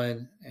keep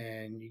going,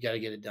 and you got to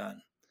get it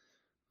done.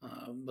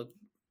 But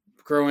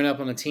growing up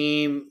on a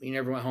team, you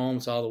never went home,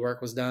 so all the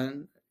work was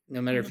done. No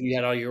matter Mhm. if you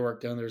had all your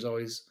work done, there's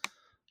always,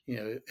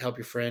 help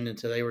your friend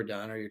until they were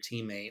done or your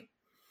teammate.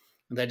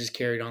 And that just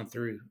carried on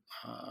through.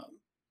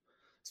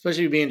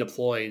 Especially being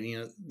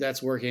deployed,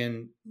 that's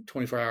working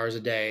 24 hours a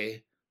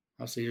day.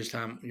 Obviously, there's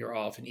time you're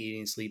off and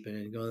eating, sleeping,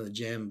 and going to the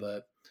gym.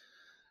 But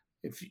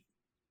if you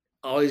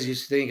always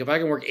used to think if I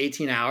can work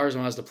 18 hours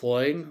when I was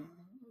deployed,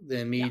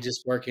 then me Yeah.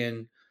 just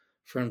working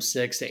from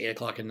 6 to 8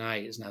 o'clock at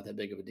night is not that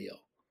big of a deal.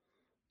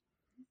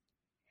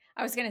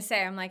 I was gonna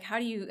say, I'm like, how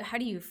do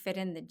you fit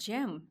in the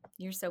gym?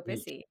 You're so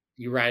busy.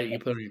 You write it, you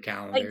put it on your Like,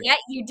 calendar. yeah,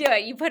 you do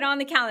it. You put it on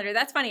the calendar.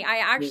 That's funny. I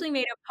Yeah. actually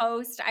made a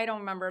post, I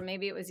don't remember,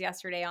 maybe it was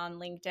yesterday on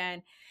LinkedIn,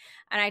 and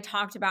I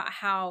talked about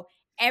how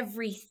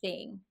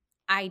everything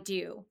I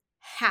do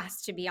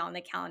has to be on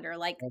the calendar.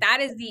 Like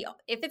that is the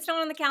if it's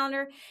not on the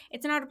calendar,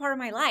 it's not a part of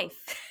my life.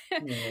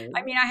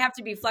 I mean, I have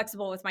to be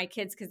flexible with my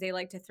kids because they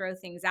like to throw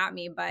things at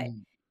me, but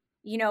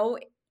you know,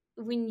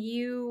 when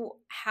you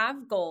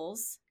have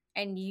goals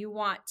and you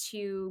want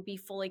to be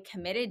fully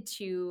committed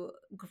to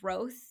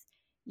growth,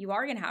 you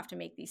are going to have to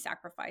make these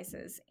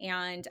sacrifices.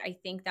 And I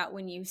think that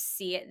when you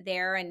see it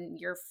there and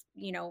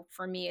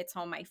for me, it's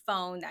on my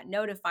phone that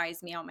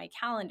notifies me on my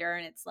calendar,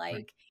 and it's Right.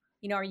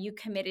 like, are you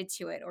committed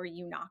to it or are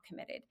you not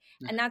committed?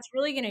 Right. And that's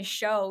really going to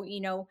show,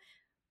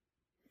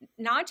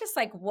 not just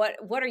like what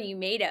are you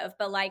made of,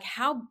 but like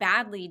how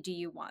badly do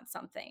you want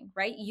something,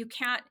 right? You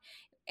can't,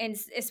 and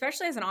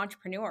especially as an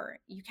entrepreneur,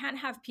 you can't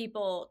have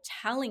people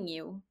telling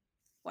you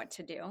what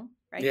to do,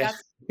 right? Yeah.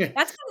 That's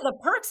one of the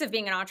perks of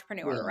being an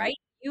entrepreneur, Yeah. right?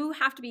 You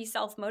have to be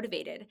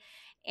self-motivated,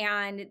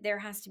 and there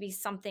has to be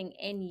something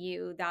in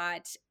you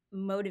that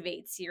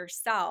motivates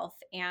yourself.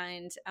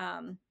 And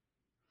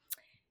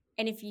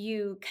if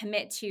you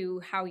commit to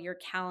how your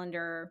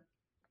calendar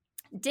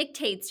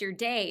dictates your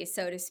day,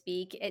 so to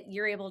speak,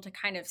 you're able to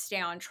kind of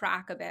stay on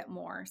track a bit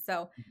more.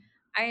 So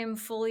I am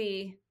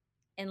fully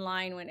in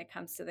line when it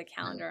comes to the Yeah.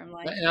 calendar. I'm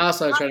like, And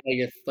also, I try to make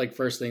it like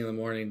first thing in the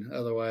morning.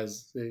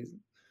 Otherwise,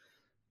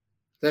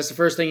 that's the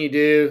first thing you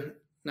do.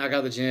 Knock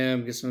out the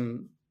gym, just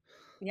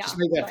yeah,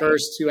 make that right.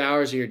 first 2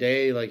 hours of your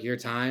day like your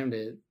time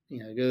to,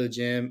 go to the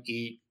gym,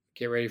 eat,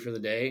 get ready for the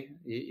day.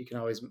 You can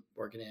always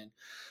work it in.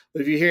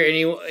 But if you hear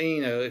any,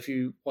 if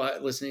you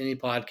listen to any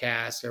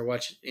podcasts or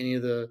watch any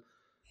of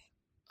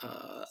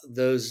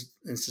those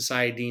in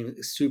society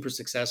deemed super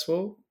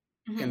successful,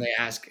 and Mhm. they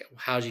ask,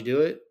 how'd you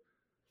do it?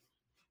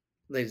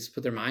 They just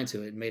put their mind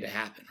to it and made it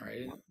happen,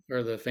 right?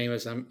 Or the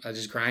famous, I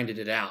just grinded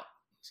it out.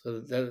 So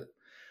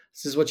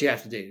this is what you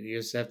have to do. You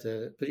just have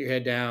to put your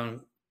head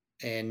down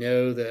and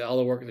know that all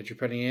the work that you're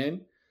putting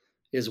in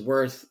is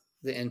worth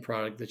the end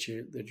product that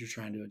you're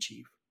trying to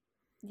achieve.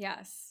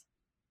 Yes.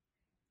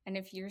 And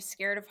if you're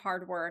scared of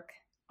hard work,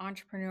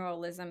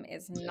 entrepreneurialism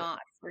is Yeah. not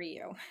for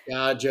you.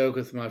 Yeah, I joke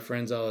with my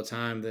friends all the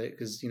time that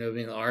because being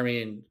in the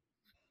army and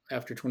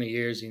after 20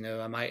 years,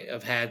 I might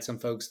have had some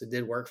folks that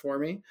did work for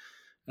me,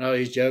 and I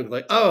always joke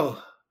like,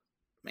 "Oh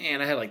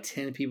man, I had like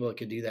 10 people that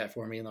could do that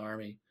for me in the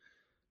army.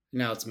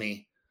 Now it's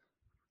me.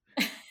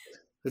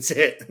 That's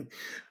it.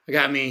 I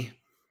got me.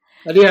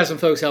 I do have some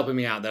folks helping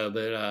me out though,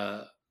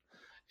 but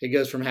it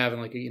goes from having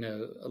like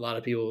a lot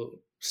of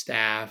people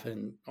staff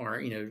and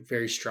aren't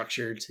very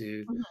structured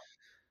to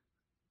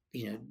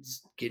Mhm.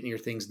 just getting your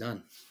things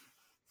done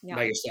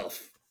by Yeah.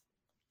 yourself.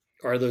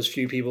 Or those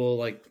few people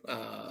like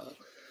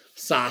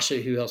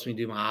Sasha who helps me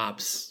do my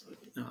ops.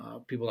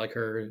 People like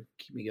her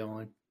keep me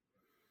going.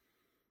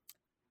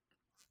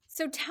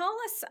 So tell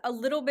us a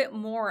little bit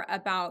more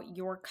about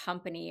your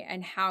company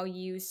and how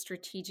you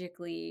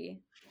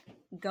strategically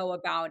go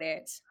about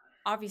it.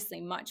 Obviously,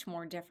 much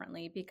more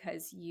differently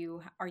because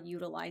you are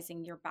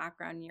utilizing your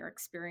background and your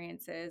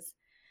experiences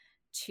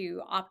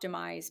to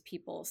optimize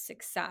people's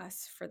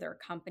success for their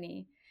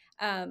company.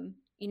 Um,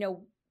 you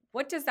know,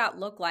 what does that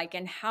look like,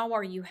 and how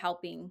are you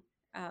helping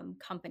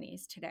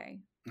companies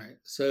today? All right.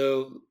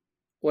 So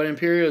what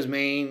Imperial's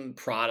main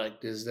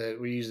product is that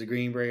we use the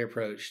Greenberry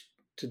approach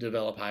to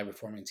develop high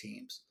performing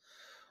teams.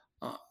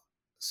 Uh,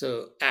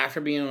 so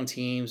after being on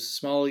teams,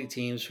 small elite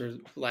teams for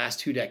the last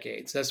 2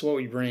 decades, that's what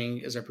we bring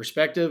is our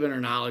perspective and our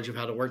knowledge of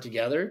how to work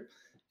together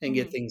and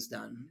get Mhm. things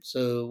done.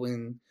 So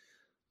when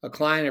a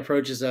client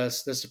approaches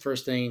us, that's the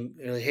first thing.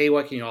 They're like, hey,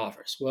 what can you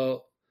offer us?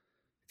 Well,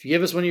 if you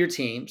give us one of your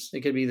teams,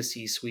 it could be the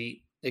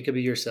C-suite, it could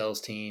be your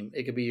sales team,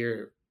 it could be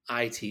your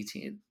IT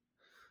team.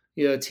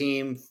 A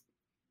team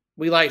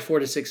we like 4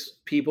 to 6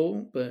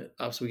 people, but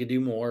obviously we could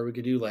do more, we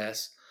could do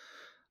less.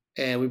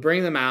 And we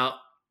bring them out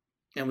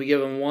and we give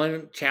them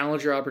one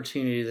challenge or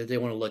opportunity that they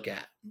want to look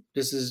at.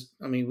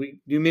 We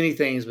do many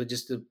things, but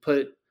just to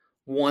put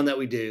one that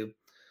we do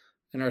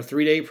in our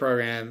 3-day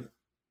program,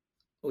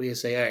 we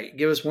say, all right,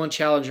 give us one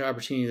challenge or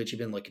opportunity that you've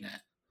been looking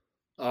at.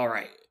 All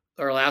right.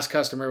 Our last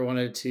our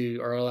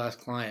last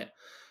client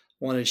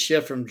wanted to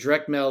shift from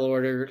direct mail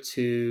order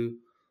to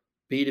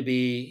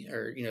B2B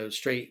or,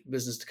 straight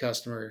business to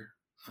customer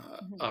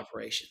Mhm.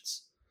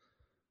 operations.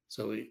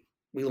 So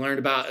we learned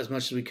about as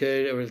much as we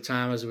could over the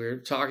time as we were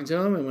talking to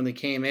them. And when they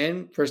came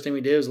in, first thing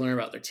we did was learn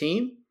about their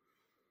team.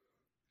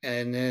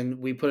 And then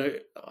we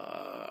put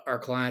our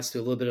clients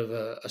through a little bit of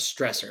a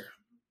stressor,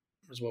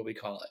 is what we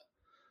call it,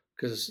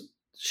 because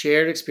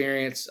shared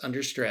experience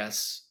under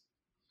stress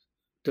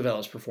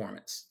develops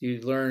performance.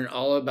 You learn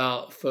all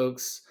about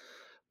folks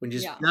when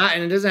just Yeah. not,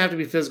 and it doesn't have to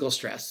be physical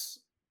stress.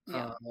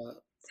 Yeah. Uh,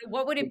 So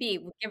what would it be?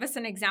 Give us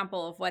an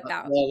example of what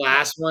that. the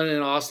last one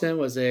in Austin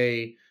was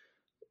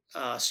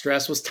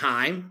stress was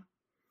time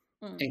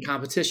Mm. and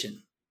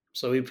competition.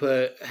 So we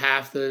put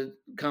half the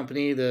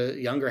company, the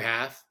younger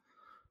half,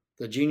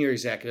 the junior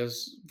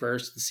executives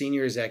versus the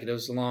senior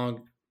executives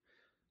along.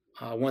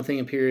 One thing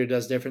Imperial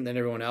does different than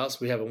everyone else,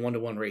 we have a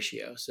 1-to-1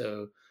 ratio.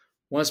 So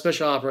one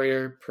special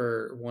operator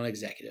per one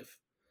executive.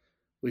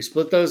 We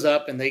split those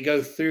up and they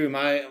go through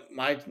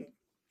my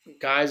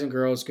guys and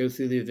girls go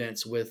through the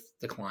events with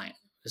the client.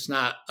 It's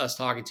not us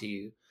talking to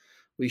you.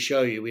 We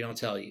show you, we don't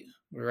tell you.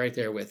 We're right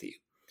there with you.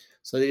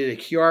 So they did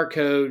a QR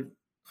code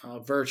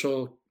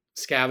virtual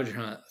scavenger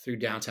hunt through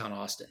downtown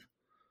Austin.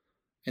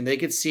 And they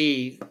could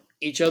see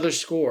each other's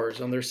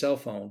scores on their cell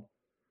phone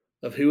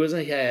of who was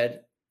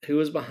ahead, who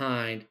was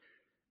behind,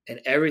 and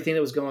everything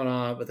that was going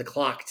on with the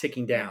clock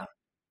ticking down.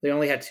 They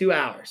only had 2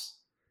 hours.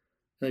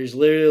 And there's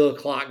literally a little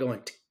clock going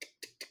tick, tick,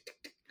 tick, tick, tick,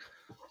 tick.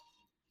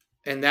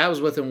 And that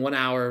was within 1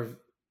 hour of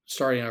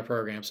starting our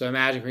program. So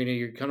imagine, Karina,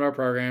 you come to our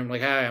program,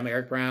 like, hi, I'm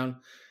Eric Brown.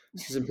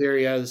 This is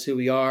Imperio. This is who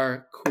we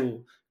are.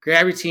 Cool.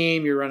 Grab your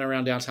team. You're running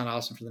around downtown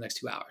Austin for the next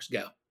 2 hours.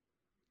 Go.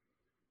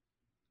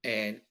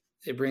 And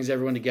it brings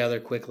everyone together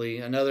quickly.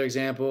 Another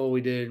example, we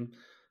did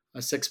a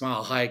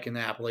 6-mile hike in the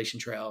Appalachian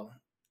Trail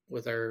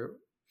with our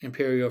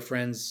Imperio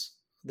friends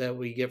that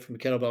we get from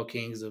Kettlebell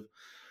Kings, of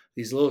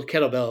these little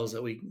kettlebells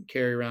that we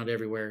carry around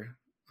everywhere.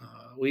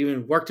 We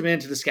even worked them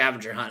into the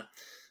scavenger hunt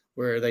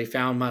where they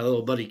found my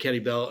little buddy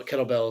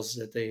kettlebells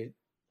that they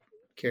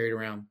carried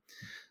around.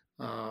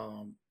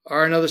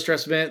 Or another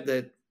stress event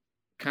that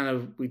kind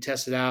of we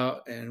tested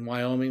out in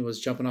Wyoming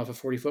was jumping off a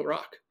 40-foot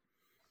rock.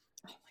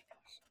 Oh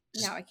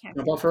my gosh. No, I can't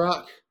jump off a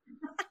rock.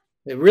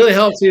 It really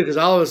helped too, because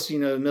all of us,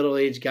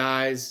 middle-aged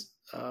guys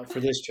for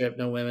this trip,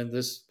 no women.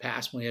 This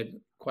past one, we had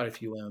quite a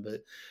few women,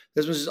 but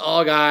this was just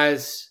all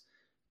guys.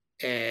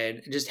 And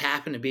it just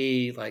happened to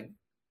be like,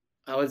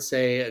 I would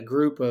say a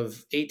group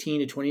of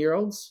 18 to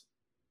 20-year-olds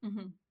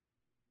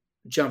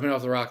jumping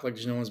off the rock like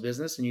there's no one's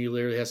business. And you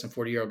literally have some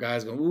 40-year-old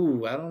guys going,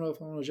 ooh, I don't know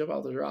if I want to jump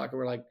off this rock. And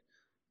we're like,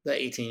 the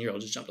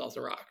 18-year-old just jumped off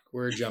the rock.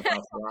 We're jumping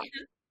off the rock.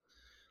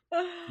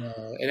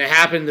 And it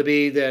happened to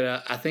be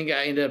that I think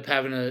I ended up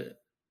I didn't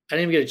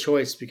even get a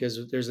choice,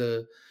 because there's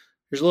a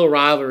little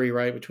rivalry,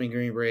 right, between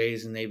Green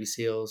Berets and Navy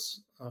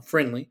SEALs,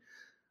 friendly.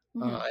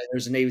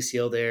 There's a Navy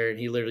SEAL there, and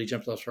he literally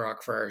jumped off the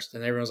rock first.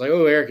 And everyone's like,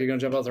 oh, Eric, you're going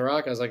to jump off the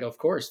rock? I was like, of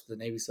course. The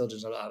Navy SEAL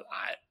just jumped off.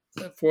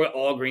 For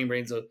all Green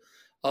Berets in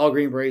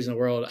the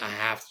world, I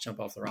have to jump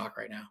off the rock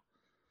right now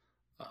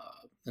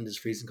in this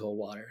freezing cold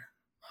water.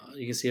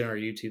 You can see it on our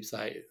YouTube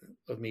site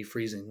of me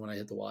freezing when I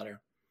hit the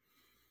water.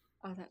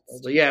 Oh,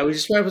 that's but yeah, we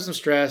just try to put some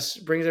stress,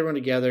 brings everyone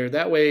together.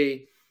 That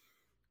way,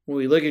 when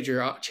we look at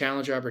your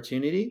challenge or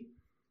opportunity,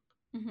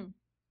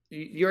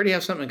 you already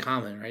have something in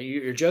common, right?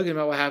 You're joking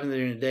about what happened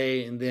during the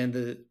day, and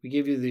then we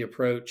give you the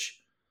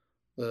approach,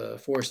 the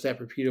 4-step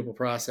repeatable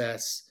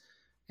process,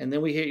 and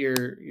then we hit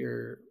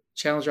your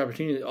challenge or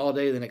opportunity all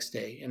day the next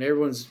day, and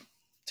everyone's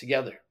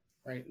together,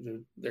 right?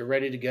 They're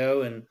ready to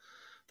go, and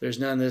there's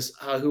none of this,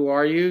 who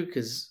are you?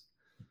 Because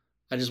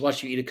I just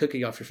watched you eat a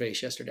cookie off your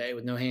face yesterday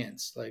with no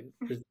hands. Like,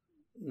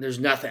 there's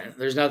nothing.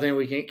 There's nothing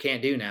we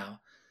can't do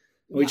now.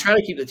 Yeah. We try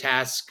to keep the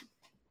task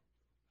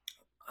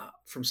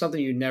from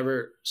something you're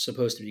never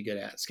supposed to be good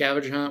at.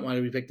 Scavenger hunt, why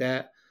did we pick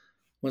that?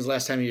 When's the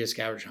last time you did a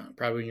scavenger hunt?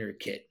 Probably when you were a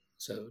kid.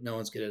 So no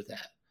one's good at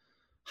that.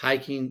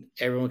 Hiking,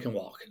 everyone can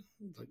walk.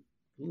 Like,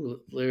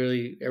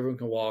 literally, everyone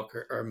can walk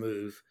or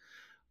move.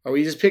 Or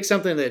we just pick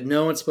something that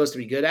no one's supposed to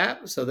be good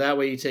at. So that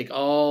way you take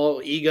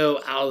all ego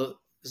out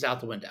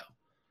the window.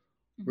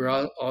 We're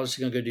all just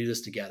going to go do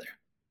this together.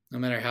 No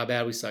matter how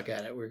bad we suck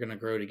at it, we're going to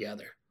grow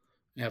together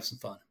and have some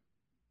fun.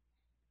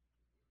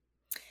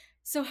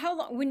 So how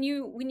long, when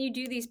you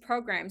do these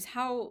programs,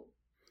 how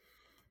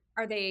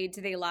are they?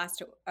 Do they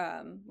last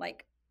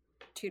like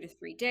 2 to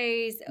 3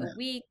 days, a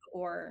week,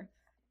 or?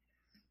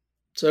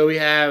 So we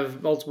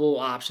have multiple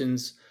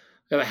options.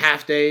 We have a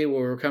half day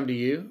where we'll come to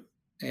you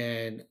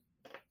and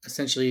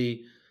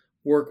essentially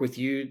work with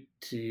you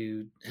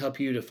to help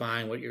you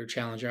define what your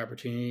challenge or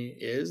opportunity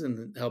is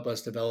and help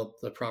us develop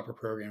the proper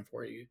program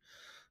for you.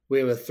 We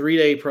have a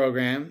 3-day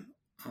program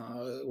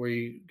where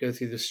you go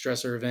through the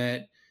stressor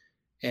event,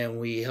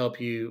 and we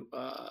help you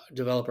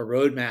develop a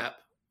roadmap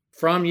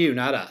from you,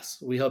 not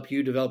us. We help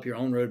you develop your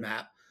own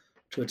roadmap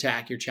to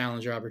attack your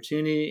challenge or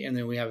opportunity. And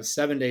then we have a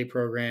 7-day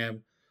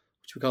program,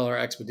 which we call our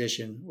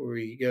expedition, where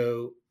we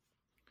go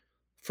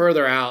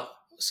further out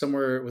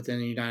somewhere within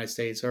the United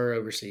States or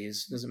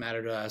overseas. Doesn't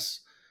matter to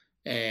us.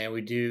 And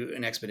we do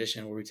an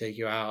expedition where we take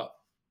you out,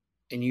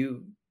 and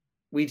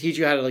we teach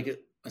you how to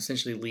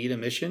essentially lead a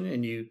mission,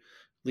 and you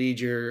lead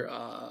your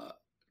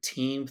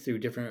team through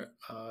different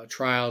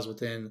trials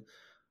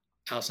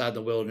outside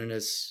the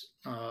wilderness,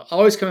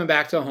 always coming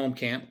back to a home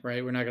camp,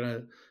 right? We're not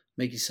going to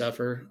make you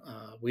suffer.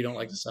 We don't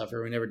like to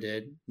suffer. We never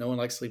did. No one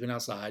likes sleeping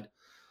outside,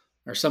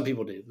 or some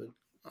people do,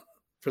 but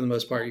for the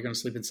most part, you're going to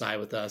sleep inside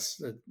with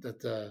us.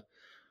 That's a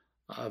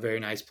very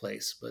nice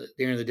place. But at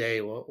the end of the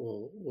day,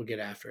 we'll get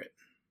after it.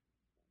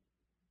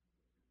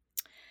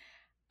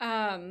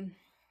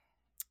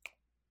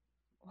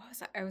 What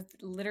was I was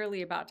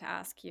literally about to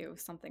ask you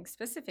something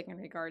specific in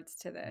regards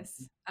to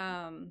this.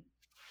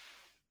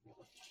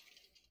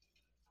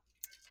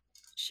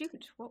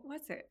 Shoot, what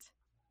was it?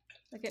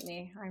 Look at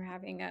me.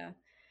 I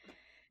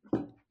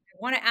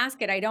want to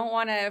ask it. I don't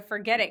want to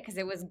forget it because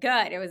it was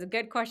good. It was a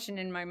good question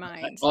in my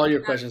mind. All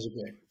your questions are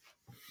good.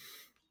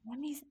 What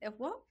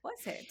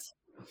was it?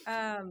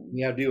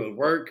 You have to do with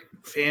work,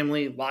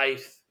 family,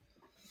 life.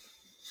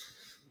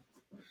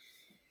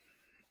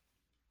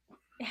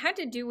 It had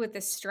to do with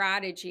the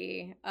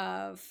strategy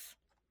of,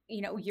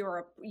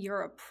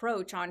 your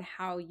approach on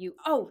how you.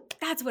 Oh,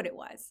 that's what it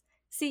was.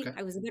 See, Okay.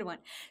 I was a good one.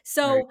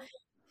 So,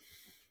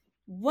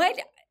 what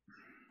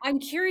I'm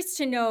curious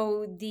to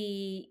know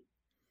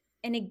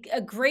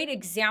a great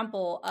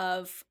example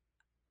of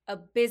a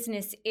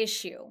business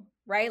issue,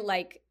 right?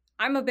 Like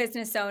I'm a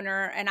business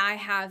owner and I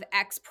have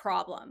X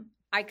problem.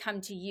 I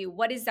come to you.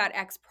 What is that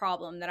X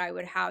problem that I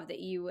would have that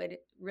you would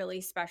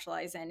really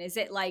specialize in? Is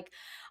it like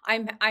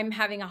I'm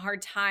having a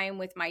hard time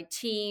with my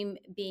team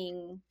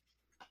being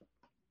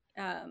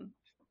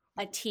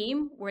a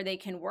team where they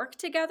can work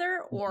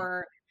together,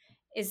 or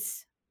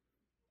is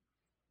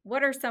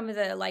what are some of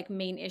the like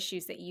main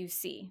issues that you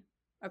see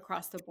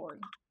across the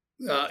board?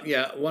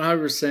 Yeah,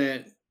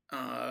 100%.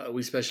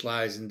 We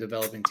specialize in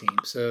developing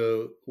teams.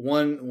 So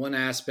one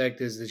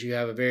aspect is that you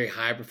have a very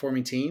high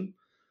performing team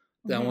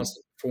that Mm-hmm. wants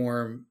to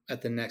perform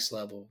at the next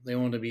level. They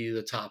want to be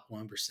the top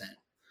 1%.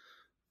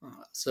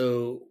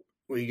 So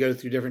we go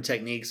through different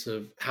techniques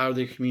of how are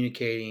they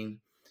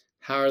communicating,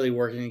 how are they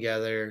working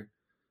together,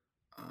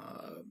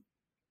 uh,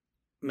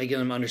 making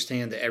them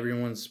understand that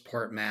everyone's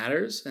part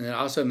matters, and it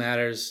also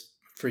matters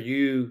for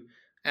you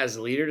as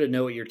a leader to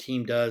know what your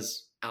team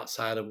does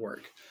outside of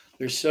work.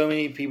 There's so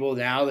many people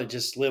now that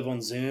just live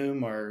on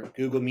Zoom or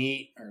Google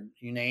Meet or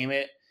you name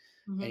it,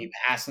 and Mm-hmm. you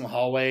pass in the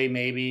hallway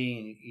maybe,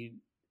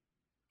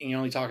 and you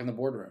only talk in the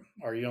boardroom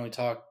or you only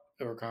talk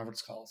over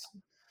conference calls.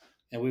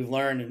 And we've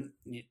learned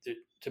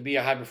to be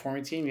a high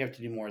performing team, you have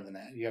to do more than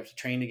that. You have to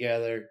train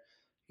together,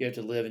 you have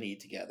to live and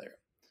eat together.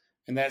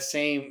 And that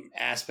same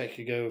aspect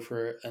could go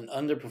for an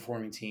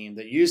underperforming team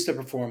that used to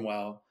perform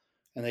well,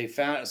 and they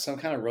found some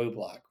kind of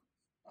roadblock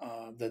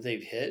that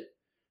they've hit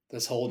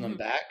that's holding them Mm-hmm.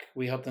 back.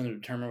 We help them to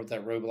determine what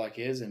that roadblock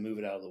is and move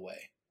it out of the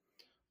way.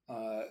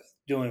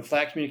 Doing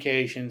flat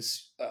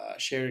communications,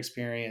 shared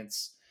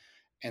experience,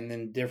 and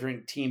then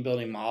different team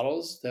building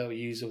models that we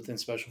use within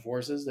special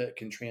forces that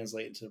can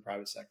translate into the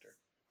private sector.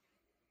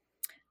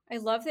 I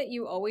love that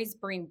you always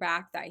bring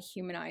back that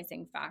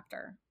humanizing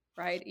factor,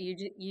 right?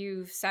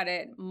 You've said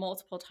it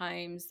multiple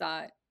times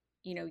that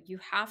you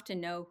have to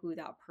know who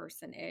that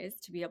person is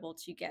to be able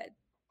to get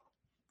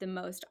the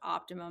most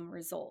optimum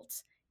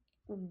results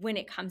when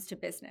it comes to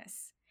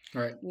business.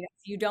 All right.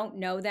 If you don't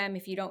know them,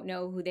 if you don't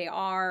know who they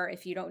are,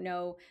 if you don't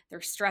know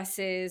their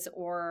stresses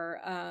or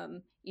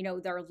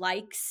their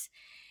likes.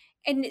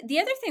 And the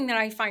other thing that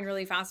I find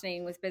really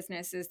fascinating with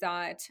business is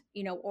that,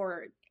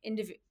 or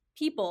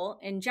people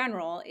in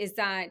general, is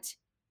that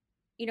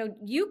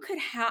you could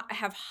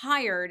have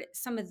hired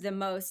some of the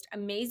most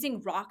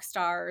amazing rock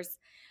stars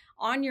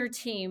on your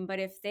team, but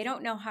if they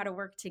don't know how to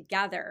work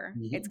together,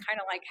 it's Mm-hmm. kind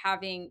of like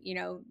having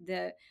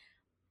the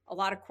a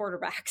lot of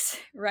quarterbacks,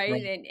 right?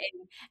 Right. And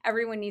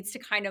everyone needs to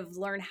kind of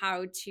learn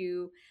how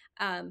to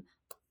um,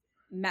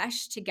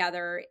 mesh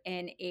together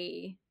in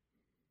a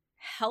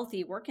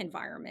healthy work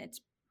environment,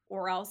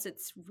 or else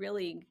it's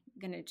really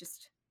going to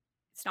just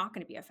it's not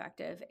going to be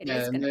effective. It Yeah,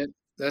 is and going to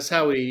that's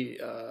how we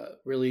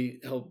really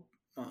help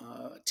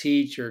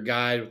teach or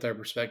guide with our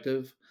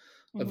perspective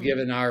of hmm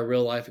given our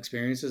real life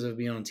experiences of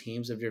being on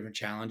teams of different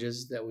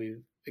challenges that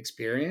we've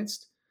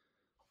experienced.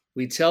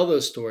 We tell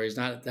those stories,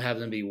 not to have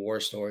them be war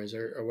stories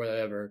or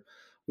whatever.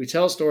 We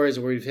tell stories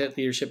where we've hit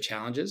leadership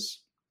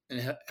challenges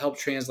and help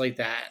translate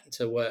that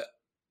to what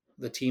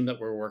the team that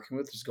we're working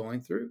with is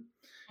going through,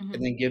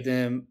 and hmm then give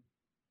them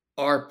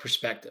our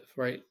perspective,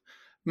 right?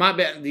 Not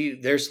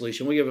their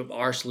solution. We give them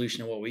our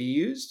solution of what we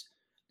used.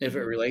 If it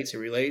hmm relates, it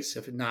relates.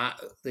 If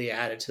not, they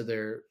add it to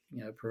their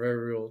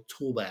proverbial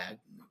tool bag.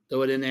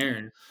 Throw it in there,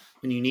 and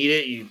when you need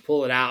it, you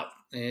pull it out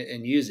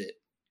and use it.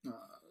 Uh,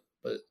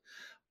 but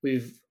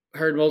we've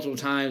heard multiple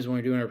times when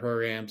we're doing our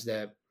programs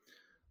that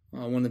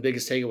one of the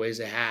biggest takeaways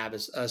they have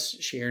is us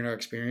sharing our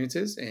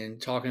experiences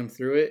and talking them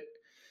through it.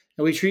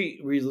 And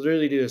we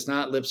literally do. It's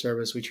not lip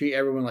service. We treat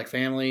everyone like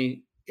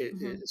family.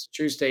 hmm It's a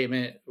true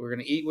statement. We're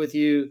going to eat with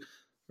you.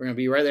 We're going to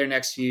be right there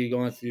next to you,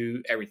 going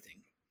through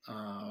everything.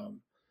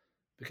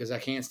 Because I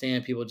can't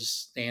stand people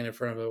just stand in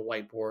front of a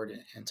whiteboard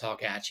and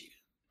talk at you.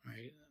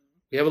 Right?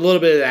 We have a little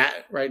bit of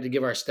that, right, to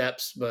give our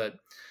steps, but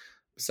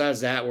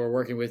besides that, we're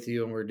working with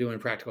you and we're doing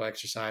practical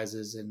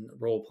exercises and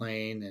role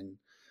playing and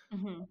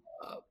hmm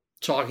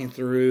talking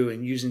through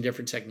and using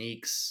different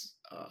techniques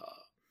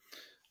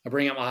I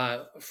bring up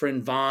my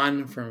friend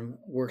Vaughn from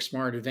Work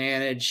Smart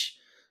Advantage,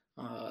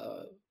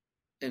 uh,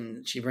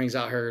 and she brings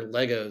out her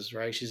Legos,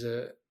 right? She's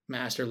a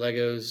master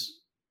Legos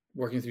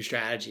working through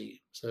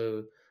strategy.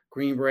 So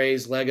Green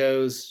Berets,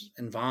 Legos,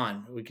 and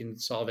Vaughn, we can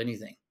solve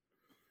anything.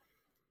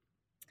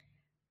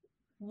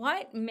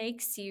 What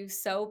makes you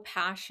so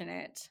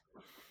passionate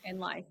in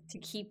life to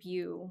keep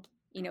you,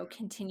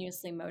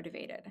 continuously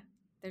motivated?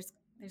 There's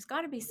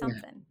got to be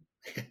something.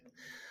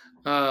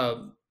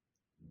 Yeah.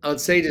 I would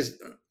say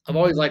just I've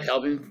always liked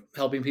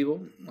helping people.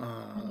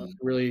 Mhm. It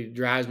really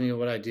drives me in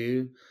what I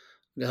do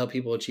to help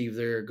people achieve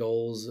their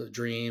goals,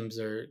 dreams,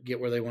 or get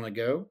where they want to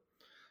go.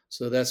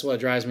 So that's what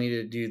drives me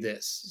to do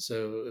this.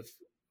 So if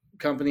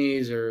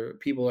companies or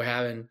people are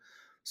having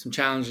some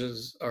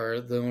challenges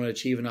or they want to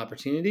achieve an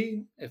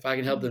opportunity, if I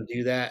can help Mhm. them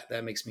do that,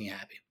 that makes me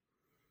happy.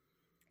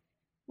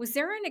 Was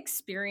there an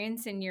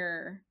experience in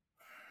your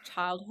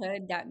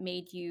childhood that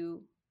made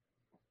you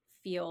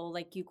feel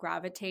like you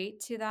gravitate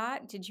to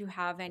that? Did you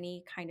have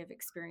any kind of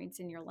experience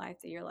in your life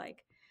that you're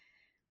like,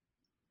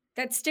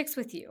 that sticks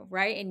with you,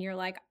 right? And you're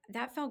like,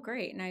 that felt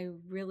great. And I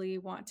really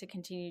want to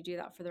continue to do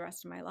that for the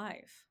rest of my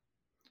life.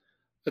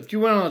 If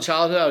you went on a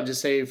childhood, I would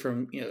just say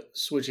from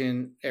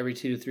switching every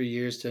 2 to 3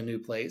 years to a new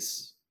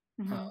place,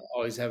 Hmm.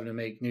 always having to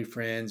make new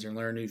friends or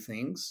learn new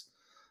things.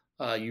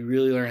 You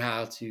really learn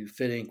how to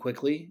fit in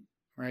quickly,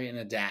 right, and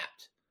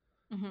adapt.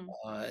 Hmm.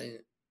 Uh,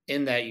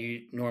 in that,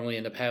 you normally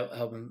end up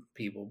helping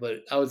people.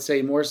 But I would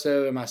say more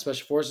so in my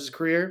special forces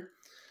career,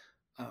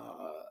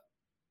 uh,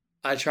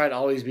 I try to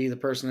always be the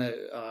person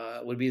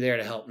that would be there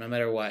to help, no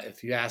matter what.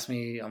 If you ask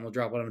me, I'm gonna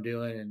drop what I'm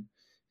doing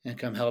and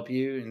come help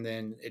you, and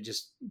then it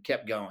just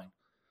kept going.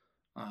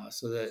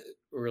 So that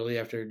really,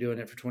 after doing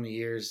it for 20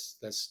 years,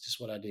 that's just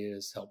what I do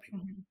is help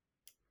people. Hmm.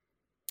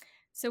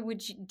 So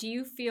do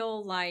you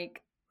feel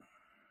like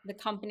the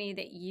company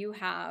that you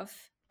have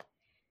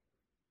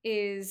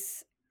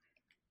is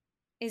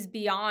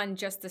beyond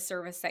just the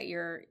service that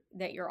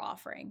you're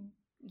offering?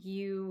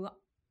 You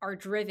are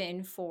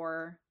driven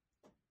for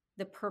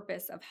the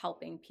purpose of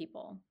helping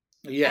people,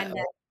 Yeah, and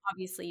then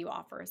obviously you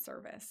offer a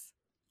service.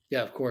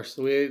 yeah, of course.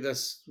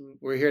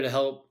 We're here to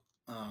help.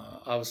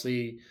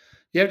 Obviously,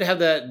 you have to have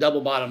that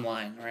double bottom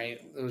line, right?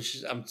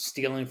 I'm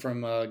stealing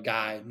from a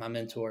guy, my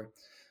mentor.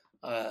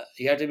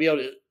 You have to be able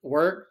to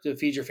work to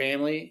feed your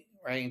family,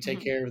 right, and take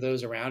Mhm. care of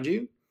those around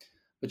you.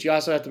 But you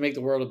also have to make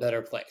the world a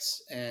better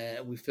place.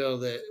 And we feel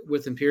that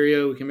with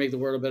Imperio, we can make the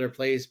world a better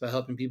place by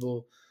helping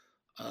people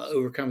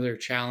overcome their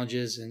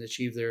challenges and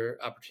achieve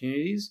their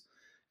opportunities.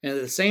 And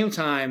at the same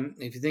time,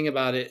 if you think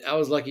about it, I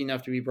was lucky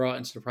enough to be brought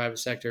into the private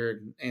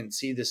sector and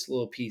see this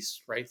little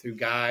piece right through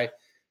Guy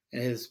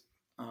and his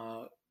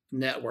uh,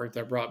 network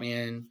that brought me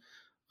in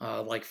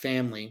like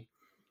family.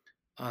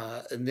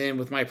 And then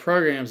with my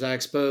programs, I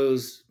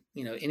expose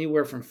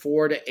anywhere from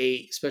 4 to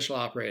 8 special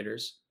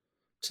operators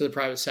to the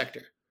private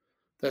sector.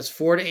 That's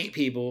 4 to 8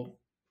 people,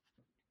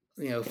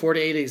 4 to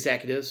 8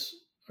 executives,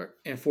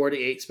 and 4 to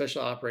 8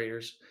 special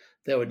operators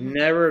that would Mhm.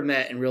 never have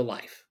met in real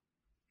life.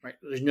 Right?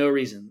 There's no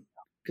reason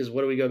because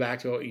what do we go back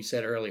to what you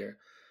said earlier?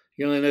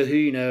 You only know who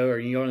you know, or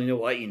you only know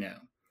what you know.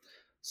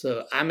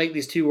 So I make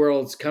these two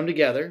worlds come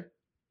together,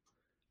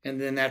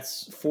 and then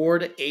that's 4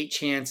 to 8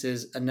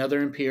 chances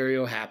another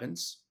Imperial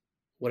happens,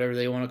 whatever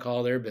they want to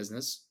call their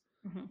business,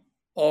 Mhm.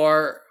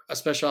 or a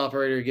special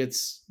operator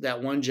gets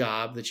that one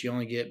job that you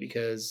only get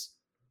because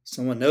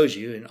someone knows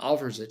you and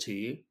offers it to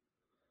you,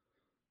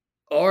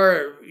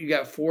 or you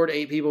got 4 to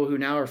 8 people who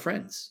now are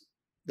friends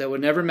that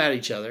would never met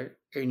each other,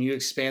 and you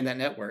expand that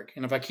network.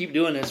 And if I keep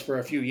doing this for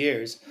a few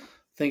years,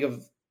 think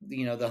of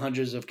the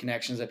hundreds of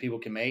connections that people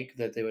can make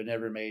that they would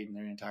never made in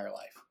their entire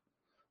life,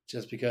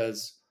 just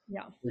because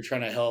Yeah. we're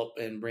trying to help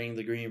and bring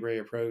the Green Beret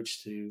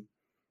approach to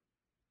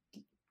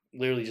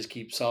literally just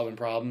keep solving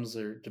problems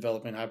or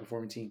developing high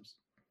performing teams.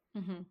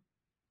 Mhm.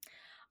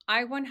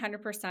 I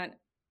 100%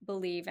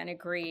 believe and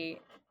agree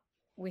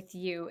with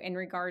you in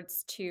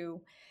regards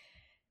to,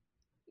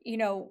 you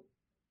know,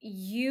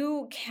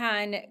 you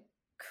can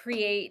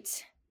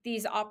create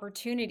these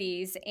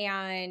opportunities,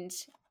 and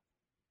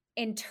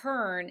in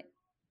turn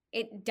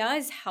it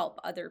does help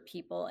other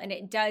people, and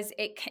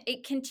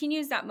it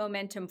continues that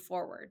momentum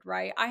forward,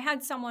 right? I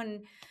had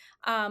someone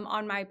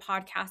on my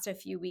podcast a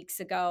few weeks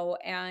ago,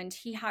 and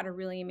he had a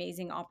really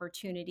amazing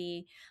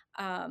opportunity,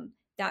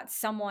 that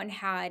someone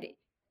had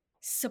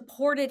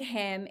supported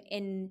him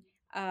in,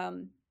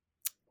 um,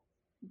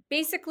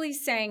 basically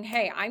saying,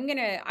 hey, I'm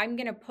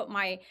gonna put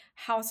my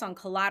house on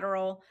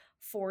collateral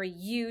for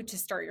you to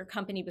start your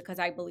company because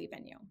I believe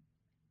in you.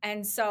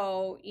 And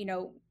so,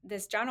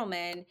 this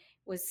gentleman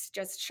was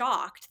just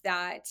shocked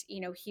that,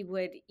 he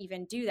would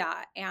even do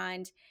that.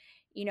 And,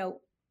 you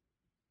know,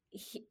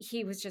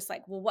 he was just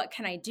like, well, what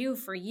can I do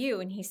for you?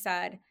 And he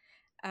said,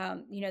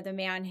 the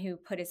man who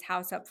put his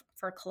house up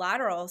for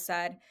collateral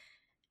said,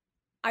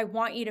 I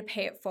want you to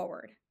pay it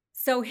forward.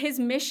 So his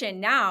mission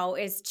now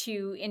is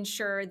to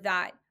ensure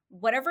that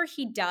whatever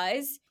he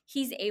does,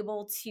 he's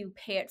able to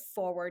pay it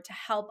forward to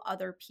help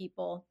other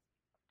people.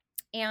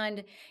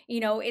 And,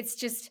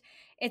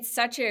 it's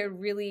such a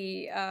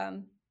really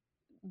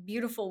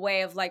beautiful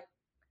way of like,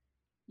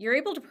 you're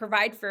able to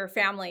provide for your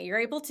family. You're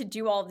able to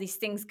do all of these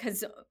things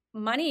because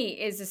money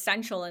is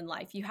essential in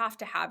life. You have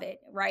to have it,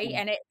 right?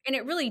 And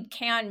it really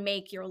can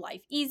make your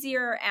life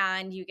easier,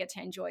 and you get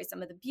to enjoy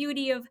some of the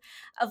beauty of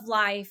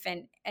life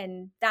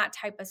and that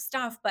type of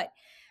stuff. But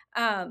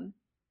um,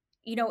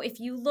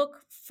 if you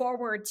look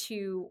forward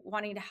to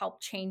wanting to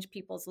help change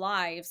people's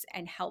lives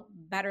and help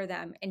better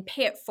them and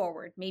pay it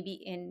forward,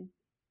 maybe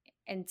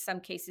in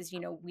some cases,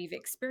 we've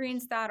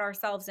experienced that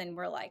ourselves, and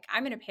we're like,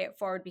 I'm going to pay it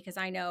forward because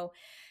I know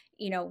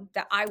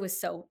that I was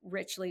so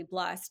richly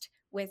blessed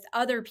with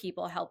other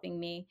people helping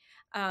me.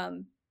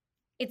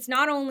 It's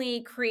not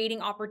only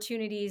creating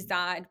opportunities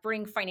that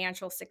bring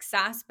financial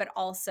success, but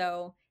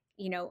also,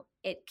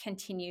 it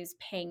continues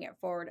paying it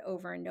forward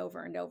over and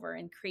over and over,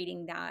 and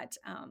creating that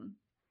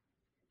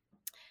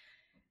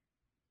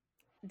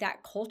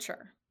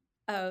culture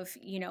of,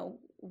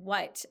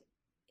 what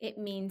it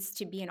means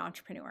to be an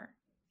entrepreneur.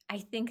 I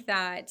think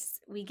that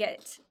we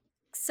get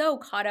so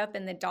caught up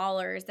in the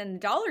dollars, and the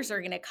dollars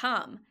are going to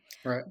come,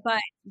 Right. but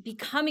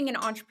becoming an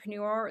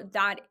entrepreneur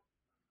that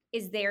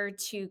is there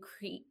to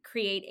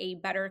create a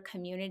better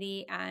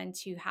community and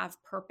to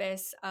have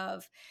purpose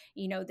of,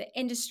 the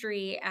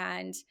industry,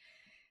 and,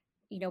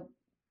 you know,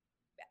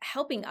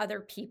 helping other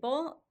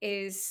people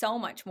is so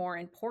much more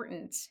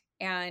important.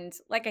 And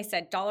like I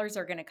said, dollars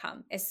are going to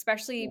come,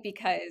 especially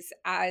because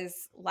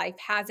as life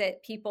has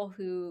it, people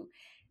who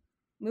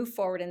move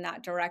forward in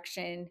that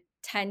direction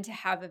tend to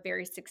have a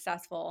very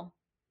successful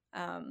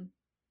um,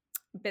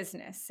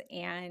 business.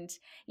 And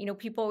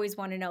people always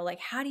want to know, like,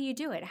 how do you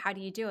do it,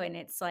 and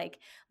it's like,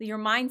 your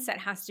mindset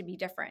has to be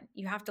different.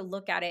 You have to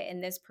look at it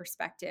in this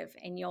perspective,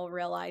 and you'll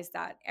realize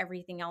that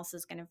everything else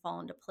is going to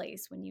fall into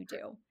place when you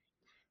do.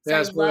 So Yeah, I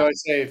that's what I love.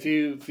 always say. If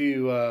you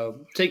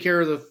take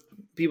care of the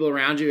people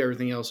around you,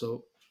 everything else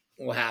will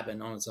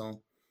happen on its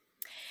own.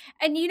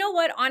 And you know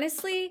what,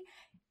 honestly,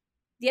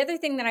 the other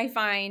thing that I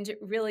find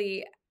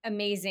really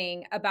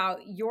amazing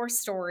about your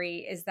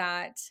story is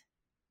that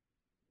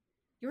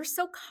you're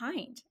so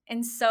kind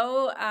and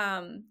so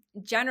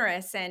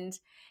generous, and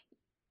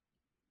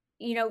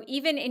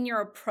even in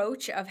your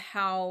approach of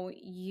how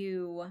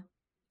you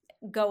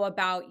go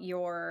about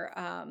your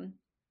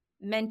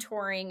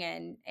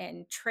mentoring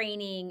and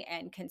training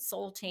and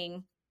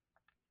consulting,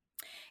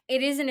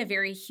 it is in a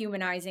very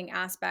humanizing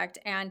aspect.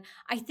 And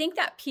I think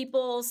that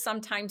people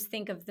sometimes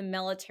think of the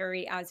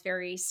military as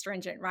very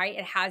stringent, right?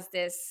 It has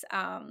this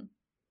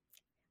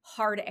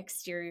hard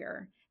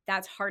exterior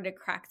that's hard to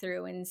crack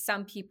through. And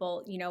some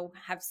people,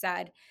 have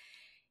said,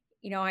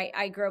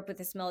 I grew up with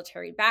this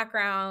military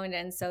background,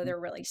 and so they're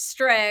really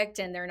strict,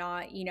 and they're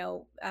not,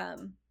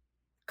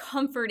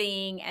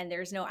 comforting, and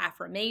there's no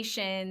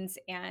affirmations.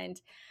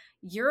 And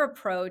your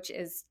approach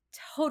is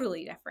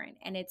totally different,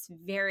 and it's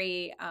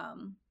very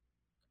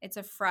it's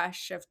a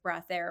fresh of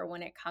breath air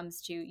when it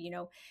comes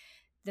to,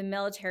 the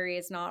military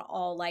is not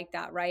all like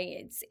that,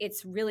 right?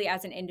 It's really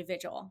as an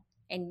individual,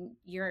 and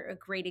you're a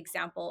great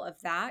example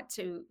of that,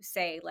 to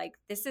say, like,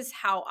 this is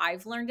how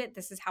I've learned it,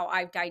 this is how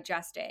I've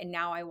digested it, and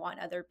now I want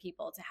other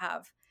people to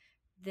have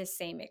this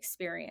same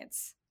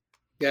experience.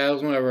 Yeah, that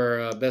was one of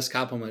our best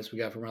compliments we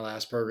got from our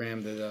last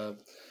program. That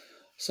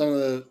some of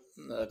the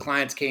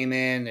clients came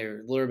in, they were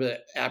a little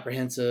bit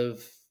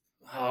apprehensive.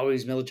 How are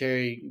these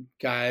military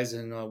guys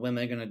and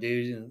women going to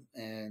do?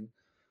 And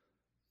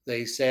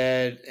they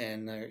said,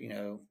 and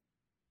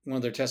one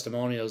of their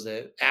testimonials,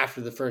 that after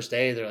the first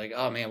day, they're like,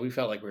 "Oh man, we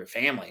felt like we were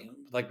family,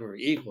 like we were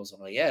equals."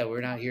 I'm like, "Yeah, we're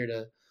not here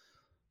to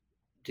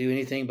do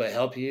anything but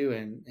help you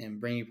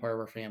and bring you part of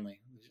our family."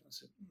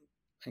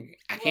 I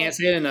can't Well,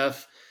 say it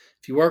enough.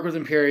 If you work with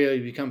Imperial,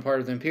 you become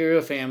part of the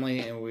Imperial family,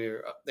 and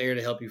we're there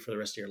to help you for the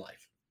rest of your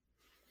life.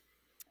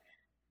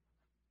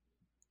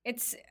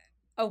 it's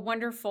a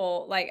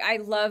wonderful, like, I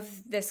love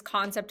this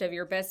concept of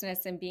your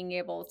business and being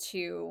able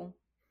to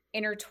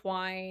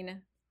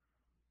intertwine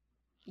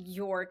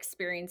your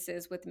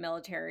experiences with the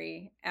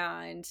military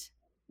and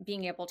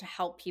being able to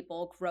help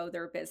people grow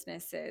their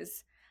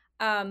businesses.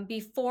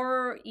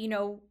 Before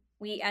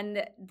we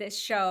end this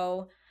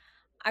show,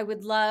 I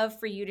would love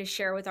for you to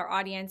share with our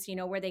audience,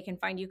 where they can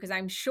find you, because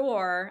I'm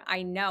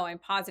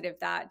positive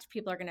that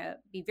people are going to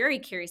be very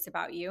curious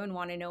about you and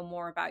want to know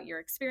more about your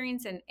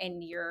experience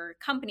and your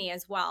company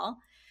as well.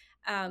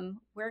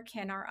 Where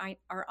can our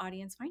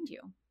audience find you?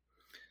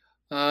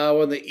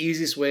 One of the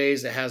easiest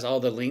ways that has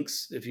all the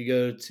links, if you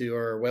go to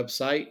our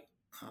website,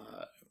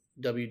 uh,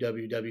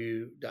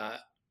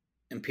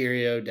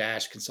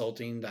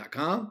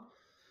 www.imperio-consulting.com,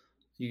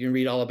 you can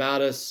read all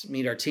about us,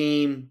 meet our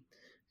team,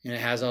 and it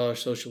has all our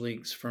social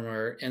links from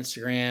our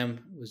Instagram,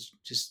 was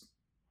just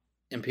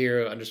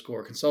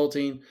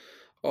Imperio_consulting,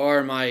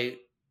 or my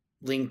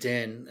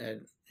LinkedIn at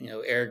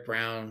Eric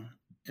Brown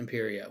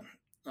Imperio.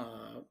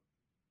 Uh,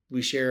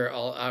 we share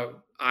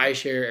I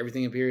share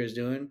everything Imperio is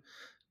doing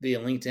via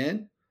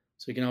LinkedIn,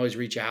 so you can always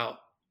reach out,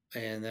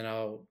 and then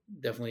I'll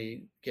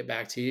definitely get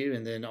back to you.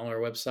 And then on our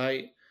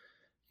website,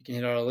 you can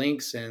hit all the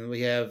links, and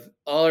we have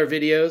all our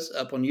videos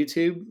up on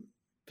YouTube.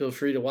 Feel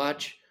free to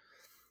watch.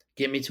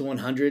 get me to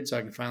 100 so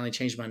I can finally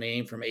change my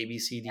name from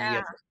ABCD Yeah.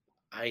 of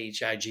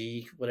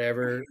IHIG,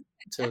 whatever,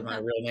 to my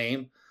real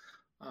name.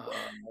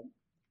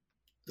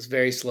 It's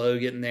very slow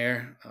getting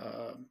there.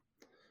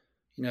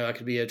 I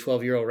could be a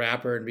 12-year-old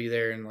rapper and be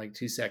there in like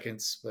 2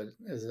 seconds, but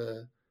as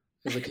a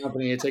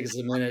company, it takes us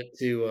a minute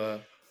to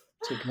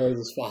grow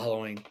this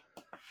following.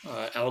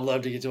 I would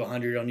love to get to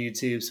 100 on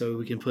YouTube so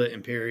we can put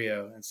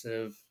Imperio instead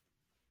of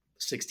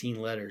 16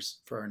 letters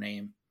for our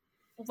name.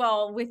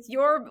 Well, with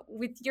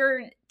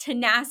your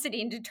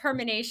tenacity and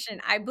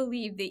determination, I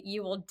believe that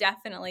you will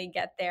definitely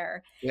get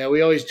there. Yeah,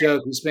 we always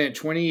joke we spent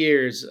 20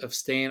 years of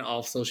staying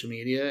off social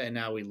media and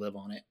now we live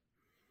on it.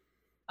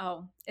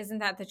 Oh, isn't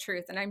that the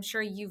truth? And I'm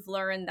sure you've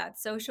learned that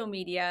social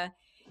media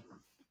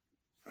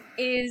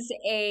is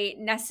a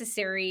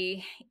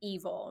necessary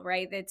evil,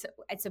 right?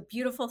 It's a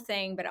beautiful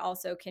thing, but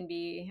also can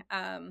be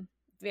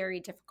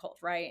very difficult,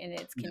 right? And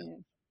it Yeah.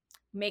 can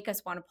make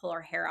us want to pull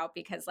our hair out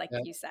because, like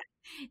Yeah. you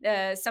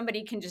said,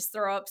 somebody can just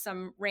throw up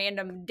some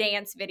random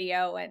dance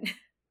video and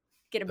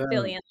get a Boom.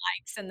 billion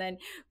likes, and then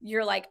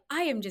you're like,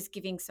 I am just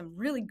giving some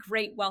really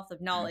great wealth of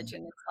knowledge,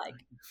 and it's like,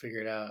 Figure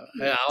it out.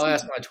 I'll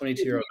ask my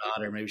 22-year-old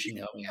daughter. Maybe she can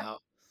help me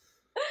out.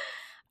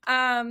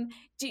 um,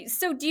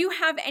 do you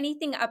have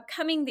anything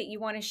upcoming that you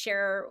want to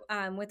share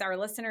with our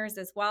listeners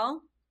as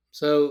well?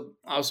 So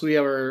also we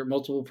have our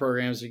multiple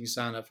programs you can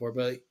sign up for,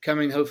 but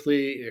coming in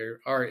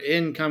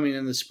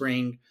the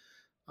spring,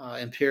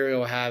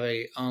 Imperial will have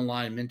a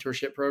online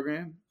mentorship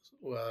program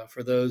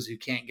for those who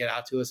can't get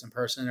out to us in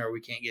person or we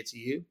can't get to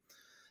you.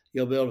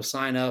 You'll be able to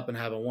sign up and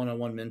have a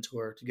one-on-one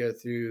mentor to go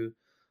through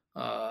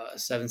a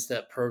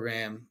 7-step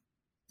program,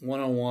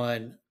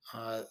 one-on-one,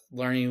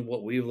 learning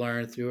what we've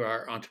learned through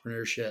our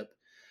entrepreneurship,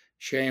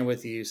 sharing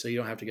with you so you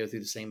don't have to go through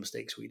the same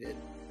mistakes we did.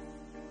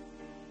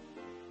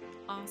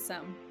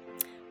 Awesome.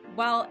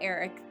 Well,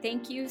 Eric,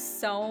 thank you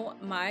so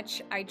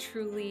much. I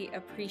truly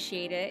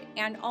appreciate it.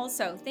 And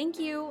also, thank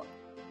you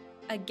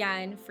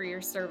again for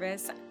your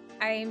service.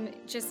 I'm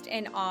just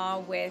in awe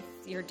with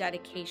your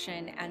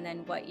dedication and then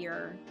what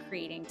you're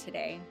creating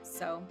today.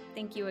 So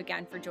thank you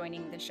again for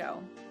joining the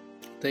show.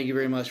 Thank you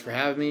very much for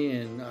having me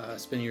and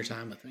spending your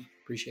time with me.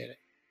 Appreciate it.